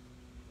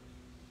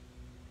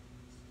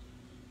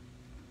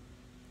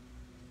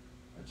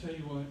 I tell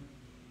you what,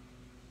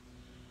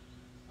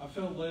 I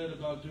felt led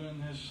about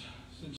doing this